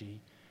theology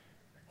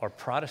or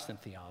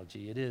Protestant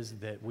theology, it is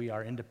that we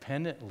are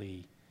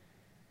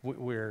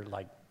we're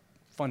like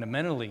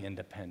fundamentally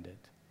independent.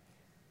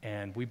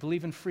 And we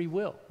believe in free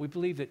will. We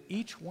believe that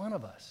each one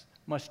of us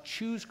must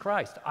choose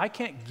Christ. I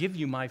can't give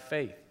you my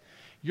faith.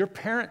 Your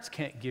parents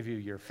can't give you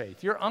your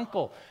faith. Your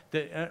uncle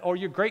or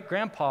your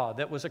great-grandpa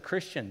that was a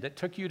Christian, that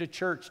took you to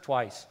church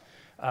twice,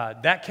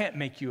 that can't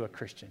make you a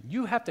Christian.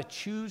 You have to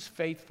choose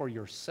faith for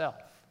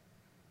yourself.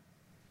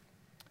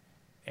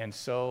 And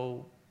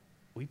so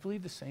we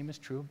believe the same is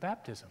true of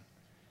baptism,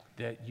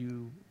 that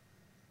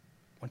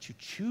once you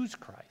choose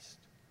Christ,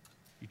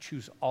 you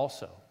choose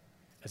also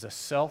as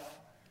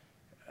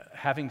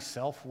having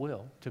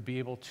self-will to be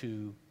able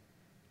to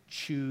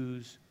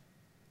choose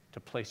to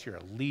place your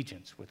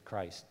allegiance with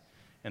Christ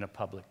in a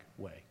public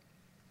way.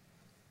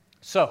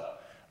 So,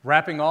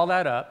 wrapping all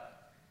that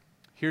up,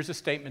 here's a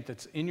statement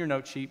that's in your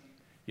note sheet.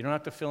 You don't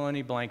have to fill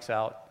any blanks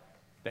out.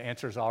 The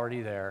answer is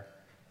already there,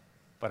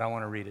 but I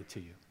want to read it to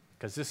you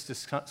because this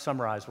just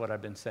summarizes what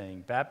I've been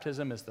saying.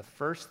 Baptism is the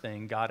first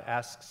thing God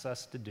asks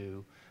us to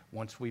do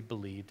once we've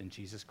believed in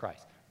Jesus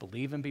Christ.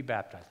 Believe and be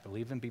baptized.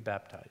 Believe and be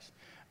baptized.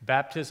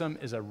 Baptism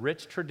is a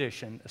rich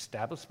tradition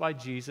established by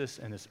Jesus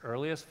and his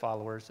earliest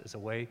followers as a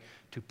way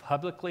to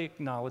publicly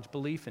acknowledge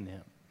belief in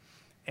him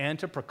and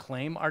to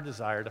proclaim our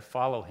desire to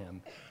follow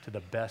him to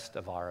the best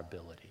of our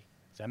ability.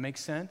 Does that make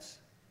sense?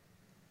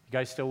 You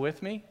guys still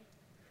with me?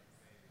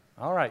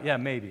 All right, yeah,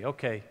 maybe.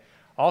 Okay,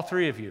 all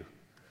three of you.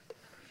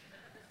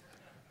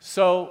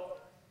 So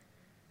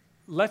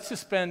let's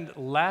just spend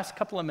the last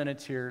couple of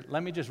minutes here.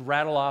 Let me just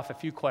rattle off a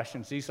few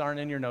questions. These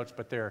aren't in your notes,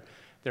 but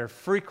they're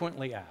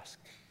frequently asked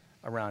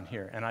around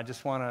here. And I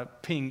just want to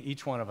ping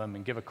each one of them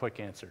and give a quick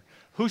answer.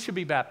 Who should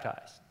be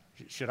baptized?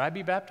 Should I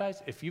be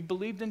baptized? If you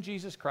believed in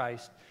Jesus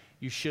Christ,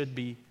 you should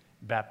be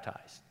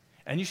baptized.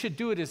 And you should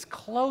do it as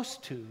close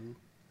to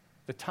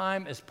the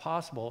time as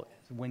possible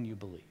when you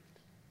believed.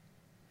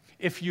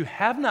 If you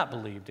have not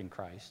believed in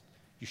Christ,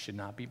 you should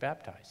not be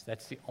baptized.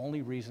 That's the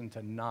only reason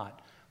to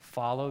not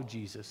follow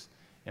Jesus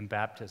in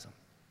baptism.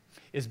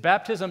 Is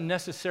baptism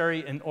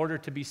necessary in order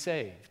to be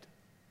saved?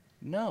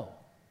 No.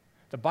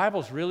 The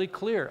Bible's really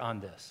clear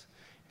on this.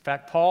 In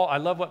fact, I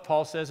love what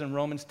Paul says in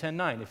Romans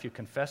 10:9. If you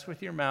confess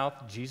with your mouth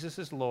Jesus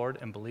is Lord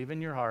and believe in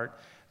your heart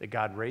that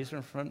God raised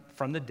him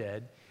from the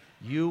dead,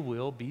 you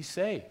will be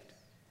saved.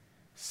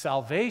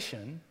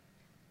 Salvation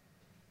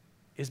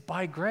is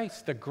by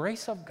grace, the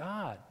grace of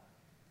God.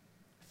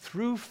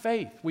 Through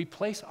faith, we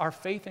place our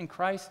faith in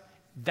Christ.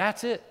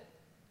 That's it.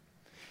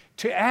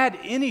 To add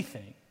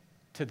anything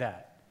to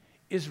that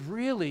is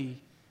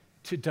really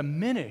to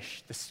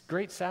diminish the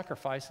great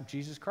sacrifice of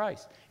Jesus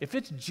Christ. If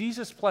it's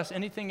Jesus plus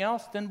anything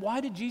else, then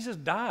why did Jesus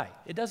die?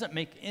 It doesn't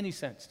make any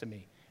sense to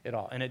me at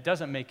all, and it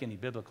doesn't make any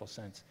biblical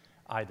sense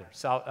either.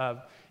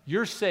 So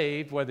you're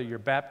saved whether you're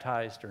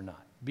baptized or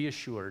not. Be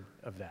assured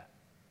of that.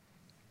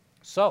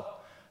 So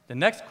the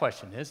next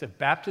question is, if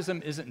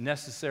baptism isn't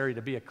necessary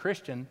to be a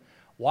Christian,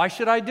 why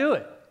should I do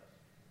it?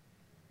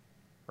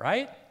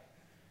 Right?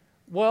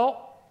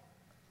 Well,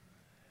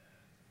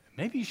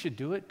 maybe you should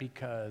do it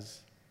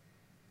because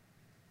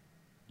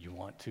you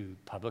want to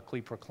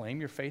publicly proclaim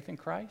your faith in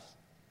Christ.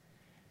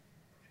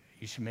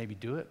 You should maybe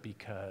do it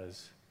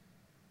because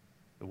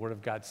the Word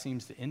of God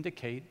seems to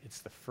indicate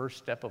it's the first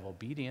step of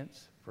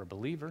obedience for a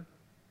believer.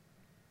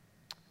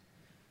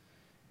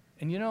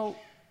 And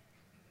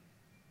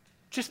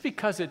just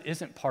because it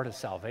isn't part of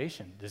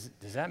salvation,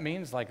 does that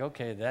mean it's like,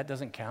 okay, that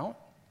doesn't count?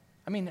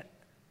 I mean,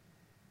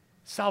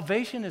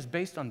 salvation is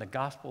based on the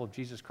gospel of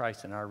Jesus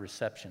Christ and our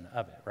reception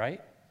of it,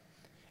 right?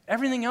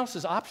 Everything else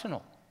is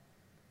optional.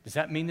 Does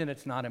that mean that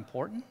it's not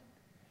important?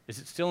 Is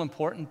it still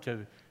important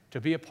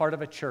to be a part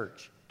of a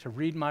church, to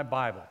read my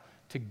Bible,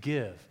 to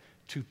give,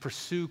 to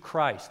pursue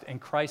Christ and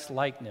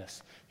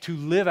Christ-likeness, to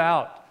live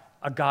out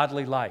a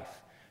godly life,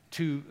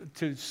 to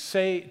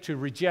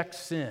reject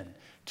sin,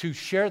 to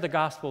share the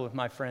gospel with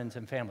my friends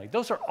and family?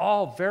 Those are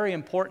all very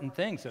important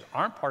things that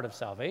aren't part of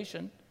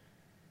salvation.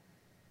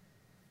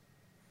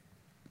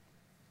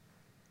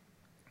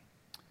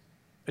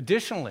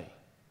 Additionally,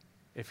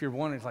 if you're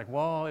wondering, like,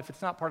 well, if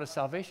it's not part of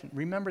salvation,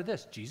 remember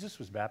this. Jesus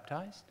was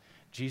baptized.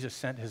 Jesus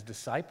sent his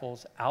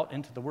disciples out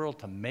into the world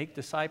to make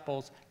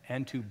disciples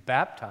and to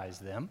baptize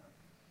them.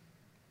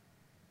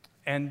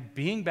 And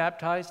being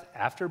baptized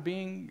after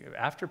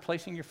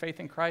placing your faith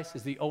in Christ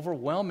is the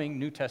overwhelming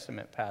New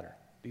Testament pattern.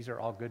 These are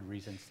all good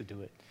reasons to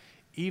do it,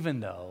 even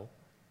though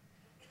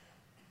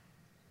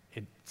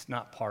it's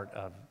not part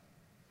of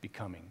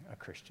becoming a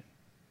Christian.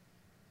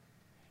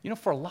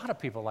 For a lot of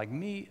people, like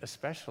me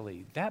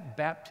especially, that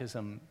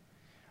baptism,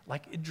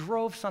 like it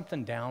drove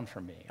something down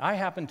for me. I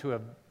happened to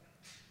have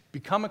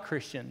become a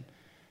Christian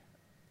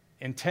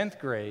in 10th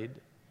grade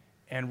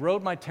and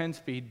rode my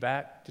 10-speed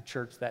back to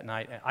church that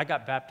night. And I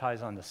got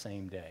baptized on the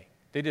same day.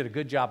 They did a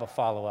good job of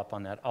follow-up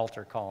on that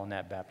altar call in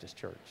that Baptist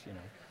church, you know.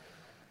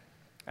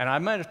 And I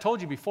might have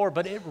told you before,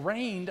 but it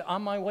rained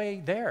on my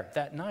way there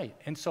that night.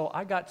 And so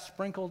I got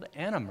sprinkled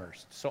and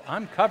immersed. So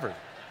I'm covered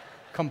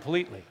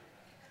completely.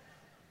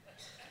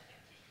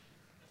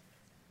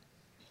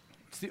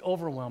 It's the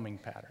overwhelming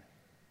pattern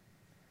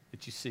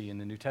that you see in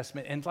the New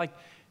Testament. And like,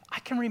 I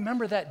can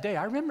remember that day.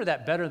 I remember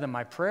that better than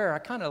my prayer. I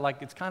kind of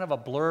like, it's kind of a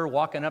blur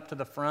walking up to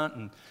the front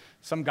and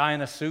some guy in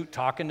a suit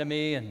talking to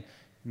me and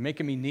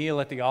making me kneel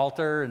at the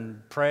altar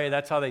and pray.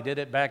 That's how they did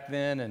it back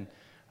then. And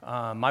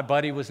my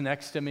buddy was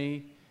next to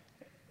me.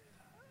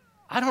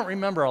 I don't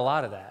remember a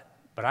lot of that,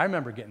 but I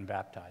remember getting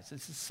baptized.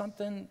 It's just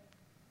something,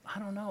 I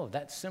don't know,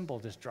 that symbol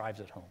just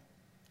drives it home.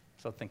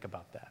 So think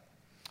about that.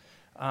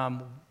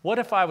 What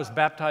if I was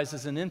baptized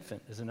as an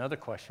infant is another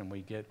question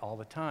we get all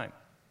the time.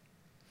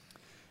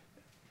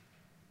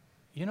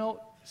 You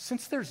know,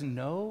 since there's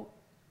no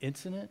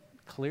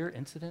clear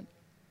incident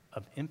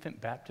of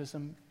infant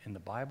baptism in the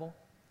Bible,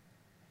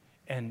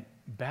 and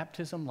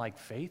baptism like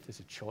faith is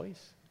a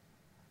choice,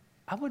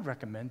 I would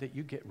recommend that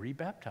you get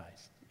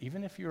rebaptized,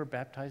 even if you were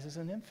baptized as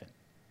an infant.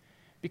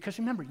 Because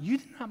remember, you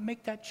did not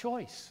make that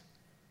choice.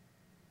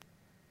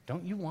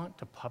 Don't you want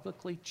to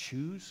publicly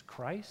choose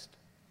Christ?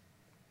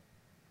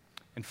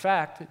 In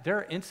fact, there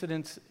are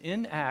incidents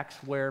in Acts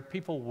where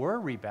people were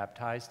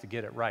rebaptized to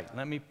get it right.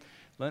 Let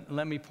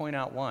me point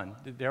out one.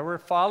 There were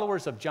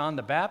followers of John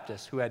the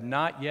Baptist who had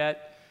not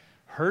yet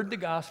heard the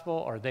gospel,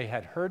 or they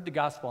had heard the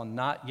gospel and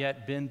not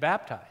yet been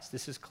baptized.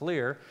 This is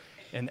clear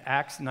in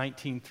Acts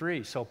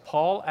 19:3. So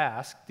Paul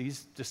asked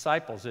these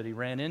disciples that he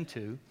ran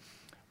into,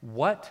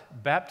 "What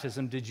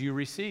baptism did you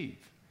receive?"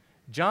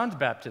 "John's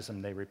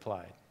baptism," they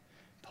replied.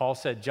 Paul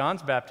said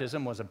John's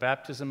baptism was a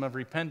baptism of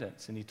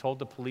repentance, and he told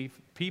the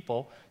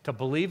people to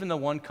believe in the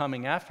one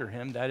coming after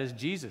him, that is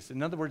Jesus.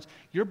 In other words,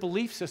 your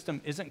belief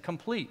system isn't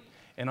complete.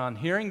 And on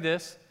hearing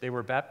this, they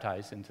were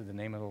baptized into the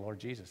name of the Lord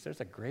Jesus.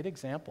 There's a great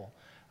example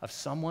of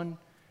someone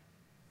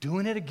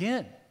doing it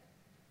again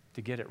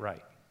to get it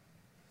right.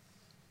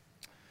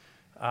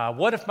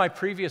 What if my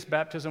previous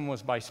baptism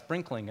was by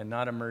sprinkling and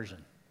not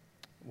immersion?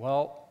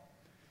 Well,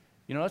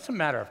 you know, it's a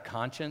matter of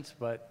conscience,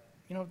 but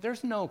you know,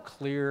 there's no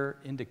clear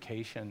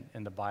indication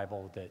in the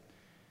Bible that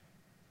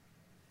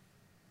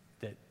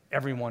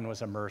everyone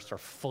was immersed or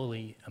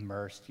fully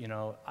immersed. You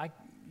know,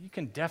 you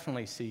can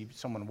definitely see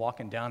someone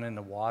walking down in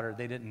the water.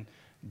 They didn't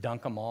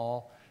dunk them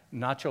all.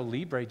 Nacho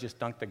Libre just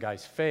dunked the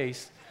guy's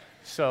face.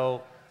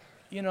 So,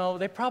 you know,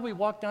 they probably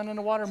walked down in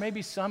the water.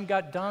 Maybe some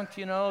got dunked,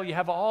 you know. You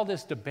have all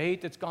this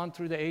debate that's gone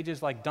through the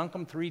ages, like dunk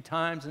them 3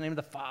 times in the name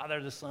of the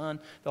Father, the Son,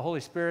 the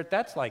Holy Spirit.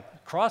 That's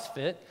like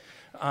CrossFit.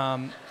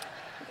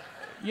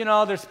 You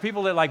know, there's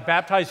people that like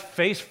baptize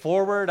face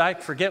forward. I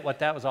forget what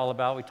that was all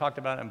about. We talked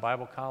about it in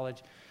Bible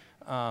college.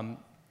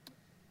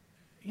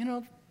 You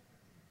know,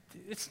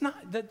 it's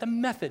not, the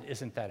method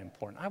isn't that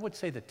important. I would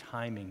say the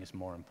timing is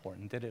more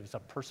important, that it was a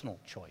personal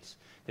choice,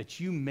 that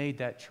you made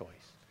that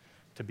choice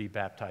to be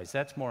baptized.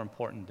 That's more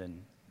important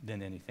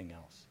than anything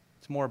else.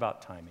 It's more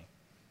about timing.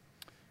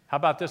 How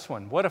about this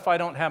one? What if I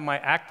don't have my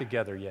act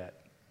together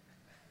yet?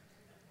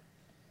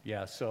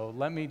 Yeah, so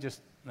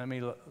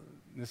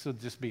this will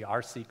just be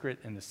our secret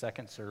in the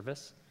second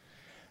service.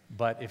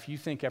 But if you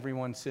think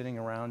everyone sitting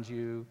around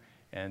you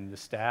and the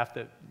staff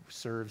that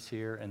serves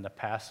here and the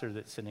pastor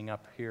that's sitting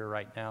up here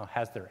right now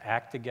has their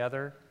act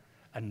together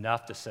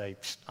enough to say,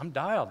 I'm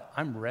dialed,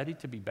 I'm ready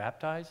to be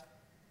baptized,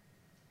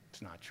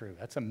 it's not true.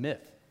 That's a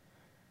myth.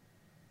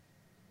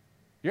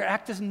 Your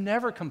act is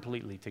never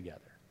completely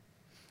together.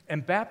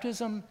 And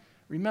baptism,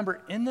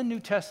 remember, in the New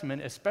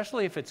Testament,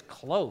 especially if it's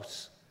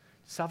close,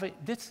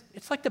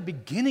 it's like the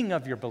beginning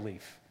of your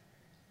belief.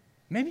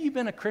 Maybe you've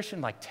been a Christian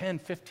like 10,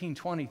 15,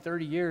 20,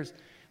 30 years.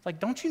 Like,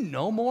 don't you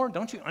know more?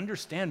 Don't you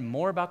understand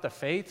more about the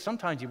faith?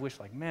 Sometimes you wish,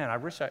 like, man,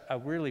 I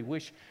really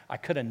wish I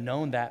could have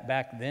known that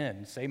back then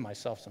and saved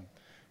myself some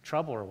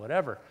trouble or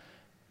whatever.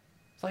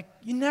 It's like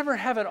you never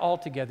have it all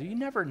together. You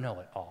never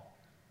know it all.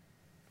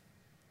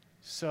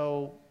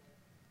 So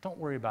don't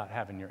worry about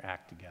having your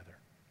act together,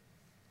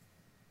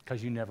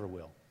 because you never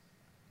will.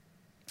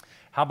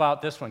 How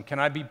about this one? Can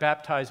I be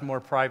baptized more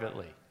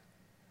privately?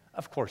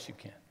 Of course you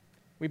can.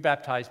 We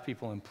baptize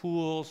people in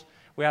pools.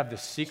 We have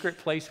this secret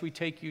place we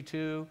take you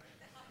to.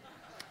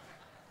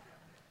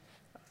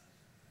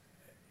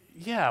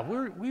 Yeah,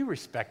 we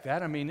respect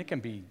that. I mean, it can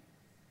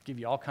give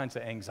you all kinds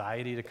of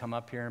anxiety to come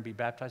up here and be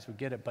baptized. We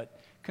get it. But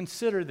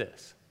consider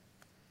this.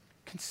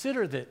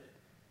 Consider that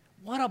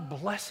what a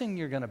blessing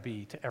you're going to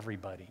be to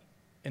everybody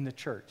in the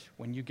church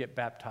when you get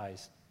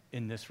baptized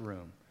in this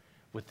room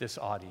with this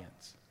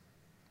audience.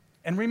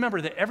 And remember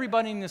that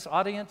everybody in this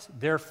audience,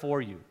 they're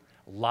for you.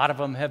 A lot of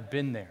them have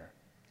been there.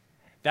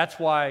 That's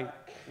why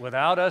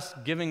without us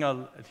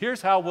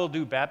here's how we'll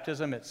do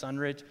baptism at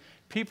Sunridge.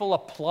 People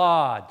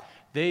applaud.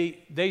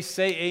 They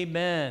say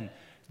amen.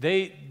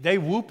 They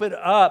whoop it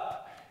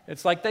up.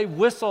 It's like they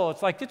whistle.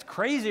 It's like it's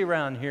crazy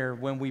around here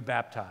when we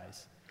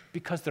baptize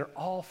because they're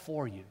all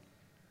for you.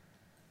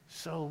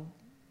 So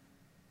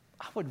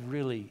I would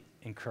really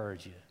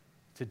encourage you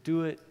to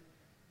do it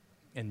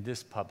in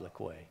this public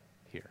way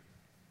here.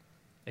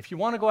 If you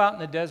want to go out in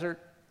the desert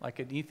like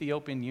an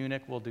Ethiopian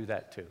eunuch, we'll do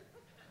that too.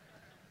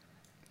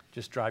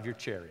 Just drive your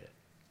chariot.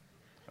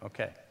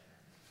 Okay.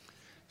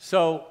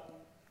 So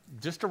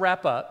just to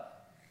wrap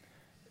up,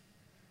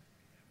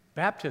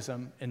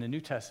 baptism in the New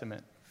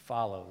Testament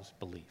follows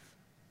belief.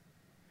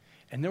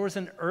 And there was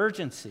an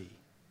urgency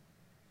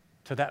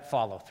to that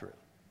follow through.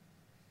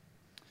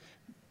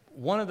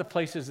 One of the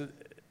places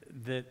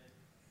that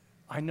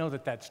I know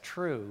that that's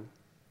true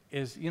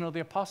is, you know, the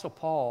Apostle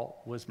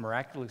Paul was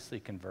miraculously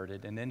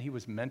converted, and then he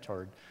was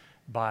mentored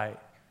by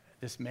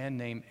this man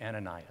named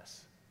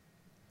Ananias.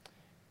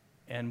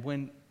 And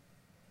when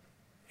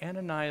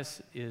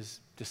Ananias is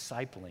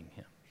discipling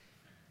him,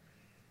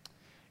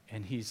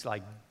 and he's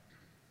like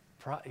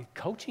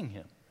coaching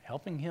him,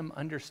 helping him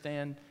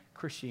understand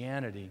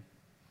Christianity,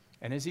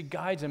 and as he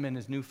guides him in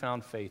his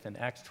newfound faith in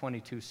Acts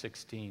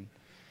 22:16,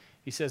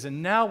 he says,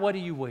 "And now what are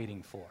you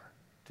waiting for?"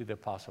 to the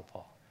Apostle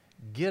Paul.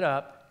 "Get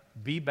up,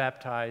 be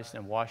baptized,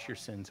 and wash your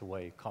sins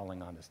away,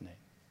 calling on his name."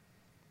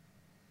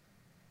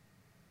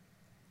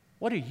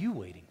 What are you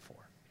waiting for?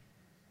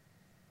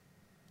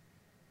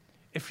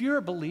 If you're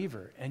a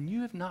believer and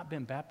you have not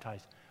been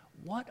baptized,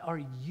 what are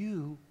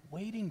you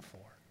waiting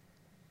for?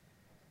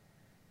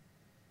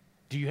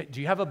 Do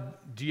you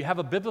have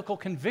a biblical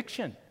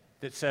conviction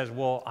that says,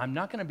 well, I'm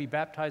not going to be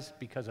baptized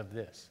because of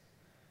this?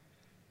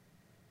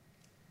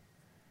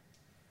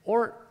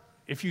 Or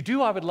if you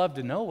do, I would love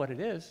to know what it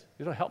is.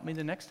 It'll help me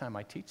the next time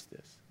I teach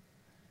this.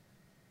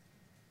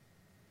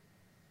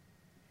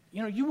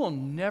 You know, you will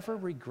never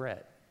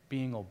regret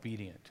being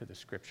obedient to the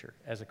Scripture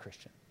as a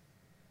Christian.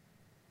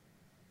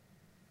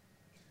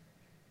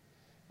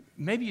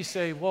 Maybe you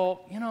say,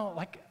 well, you know,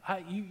 like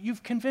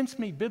you've convinced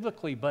me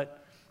biblically,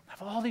 but I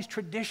have all these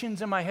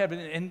traditions in my head.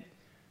 And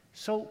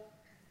so,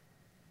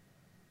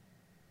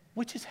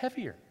 which is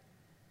heavier?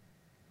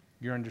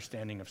 Your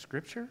understanding of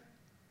Scripture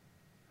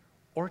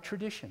or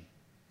tradition?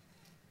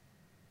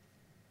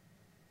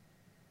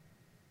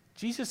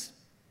 Jesus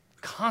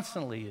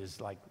constantly is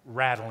like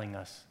rattling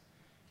us.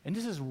 And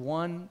this is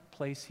one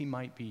place he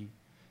might be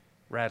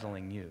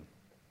rattling you.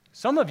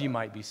 Some of you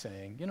might be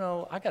saying, you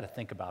know, I got to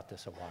think about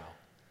this a while.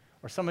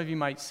 Or some of you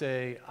might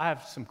say, I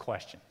have some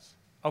questions.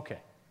 Okay,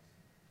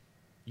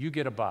 you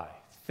get a bye.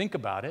 Think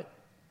about it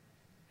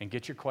and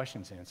get your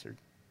questions answered.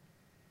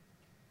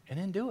 And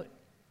then do it.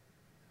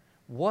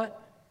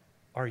 What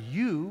are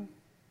you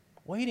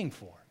waiting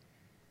for?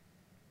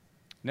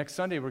 Next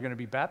Sunday, we're going to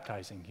be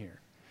baptizing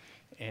here.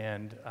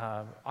 And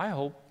I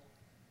hope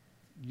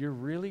you're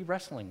really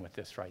wrestling with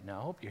this right now.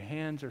 I hope your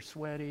hands are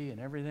sweaty and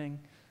everything.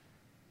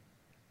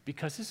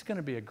 Because this is going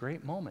to be a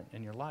great moment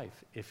in your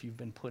life if you've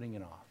been putting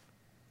it off.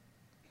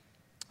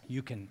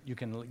 You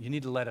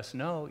need to let us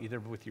know either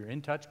with your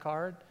InTouch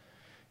card.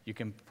 You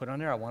can put on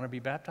there, I want to be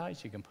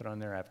baptized. You can put on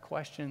there, I have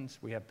questions.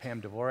 We have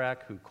Pam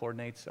Dvorak, who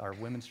coordinates, our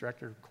women's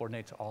director,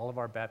 coordinates all of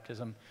our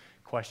baptism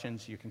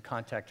questions. You can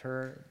contact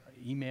her,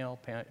 email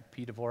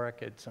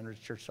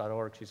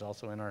pdvorak@sunridgechurch.org. She's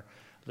also in our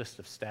list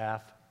of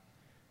staff.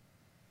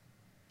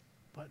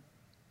 But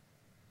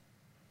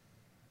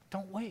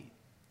don't wait.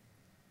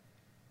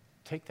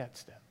 Take that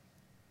step.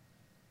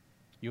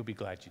 You'll be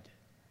glad you did.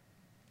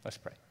 Let's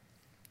pray.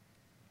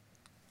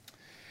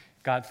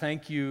 God,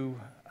 thank you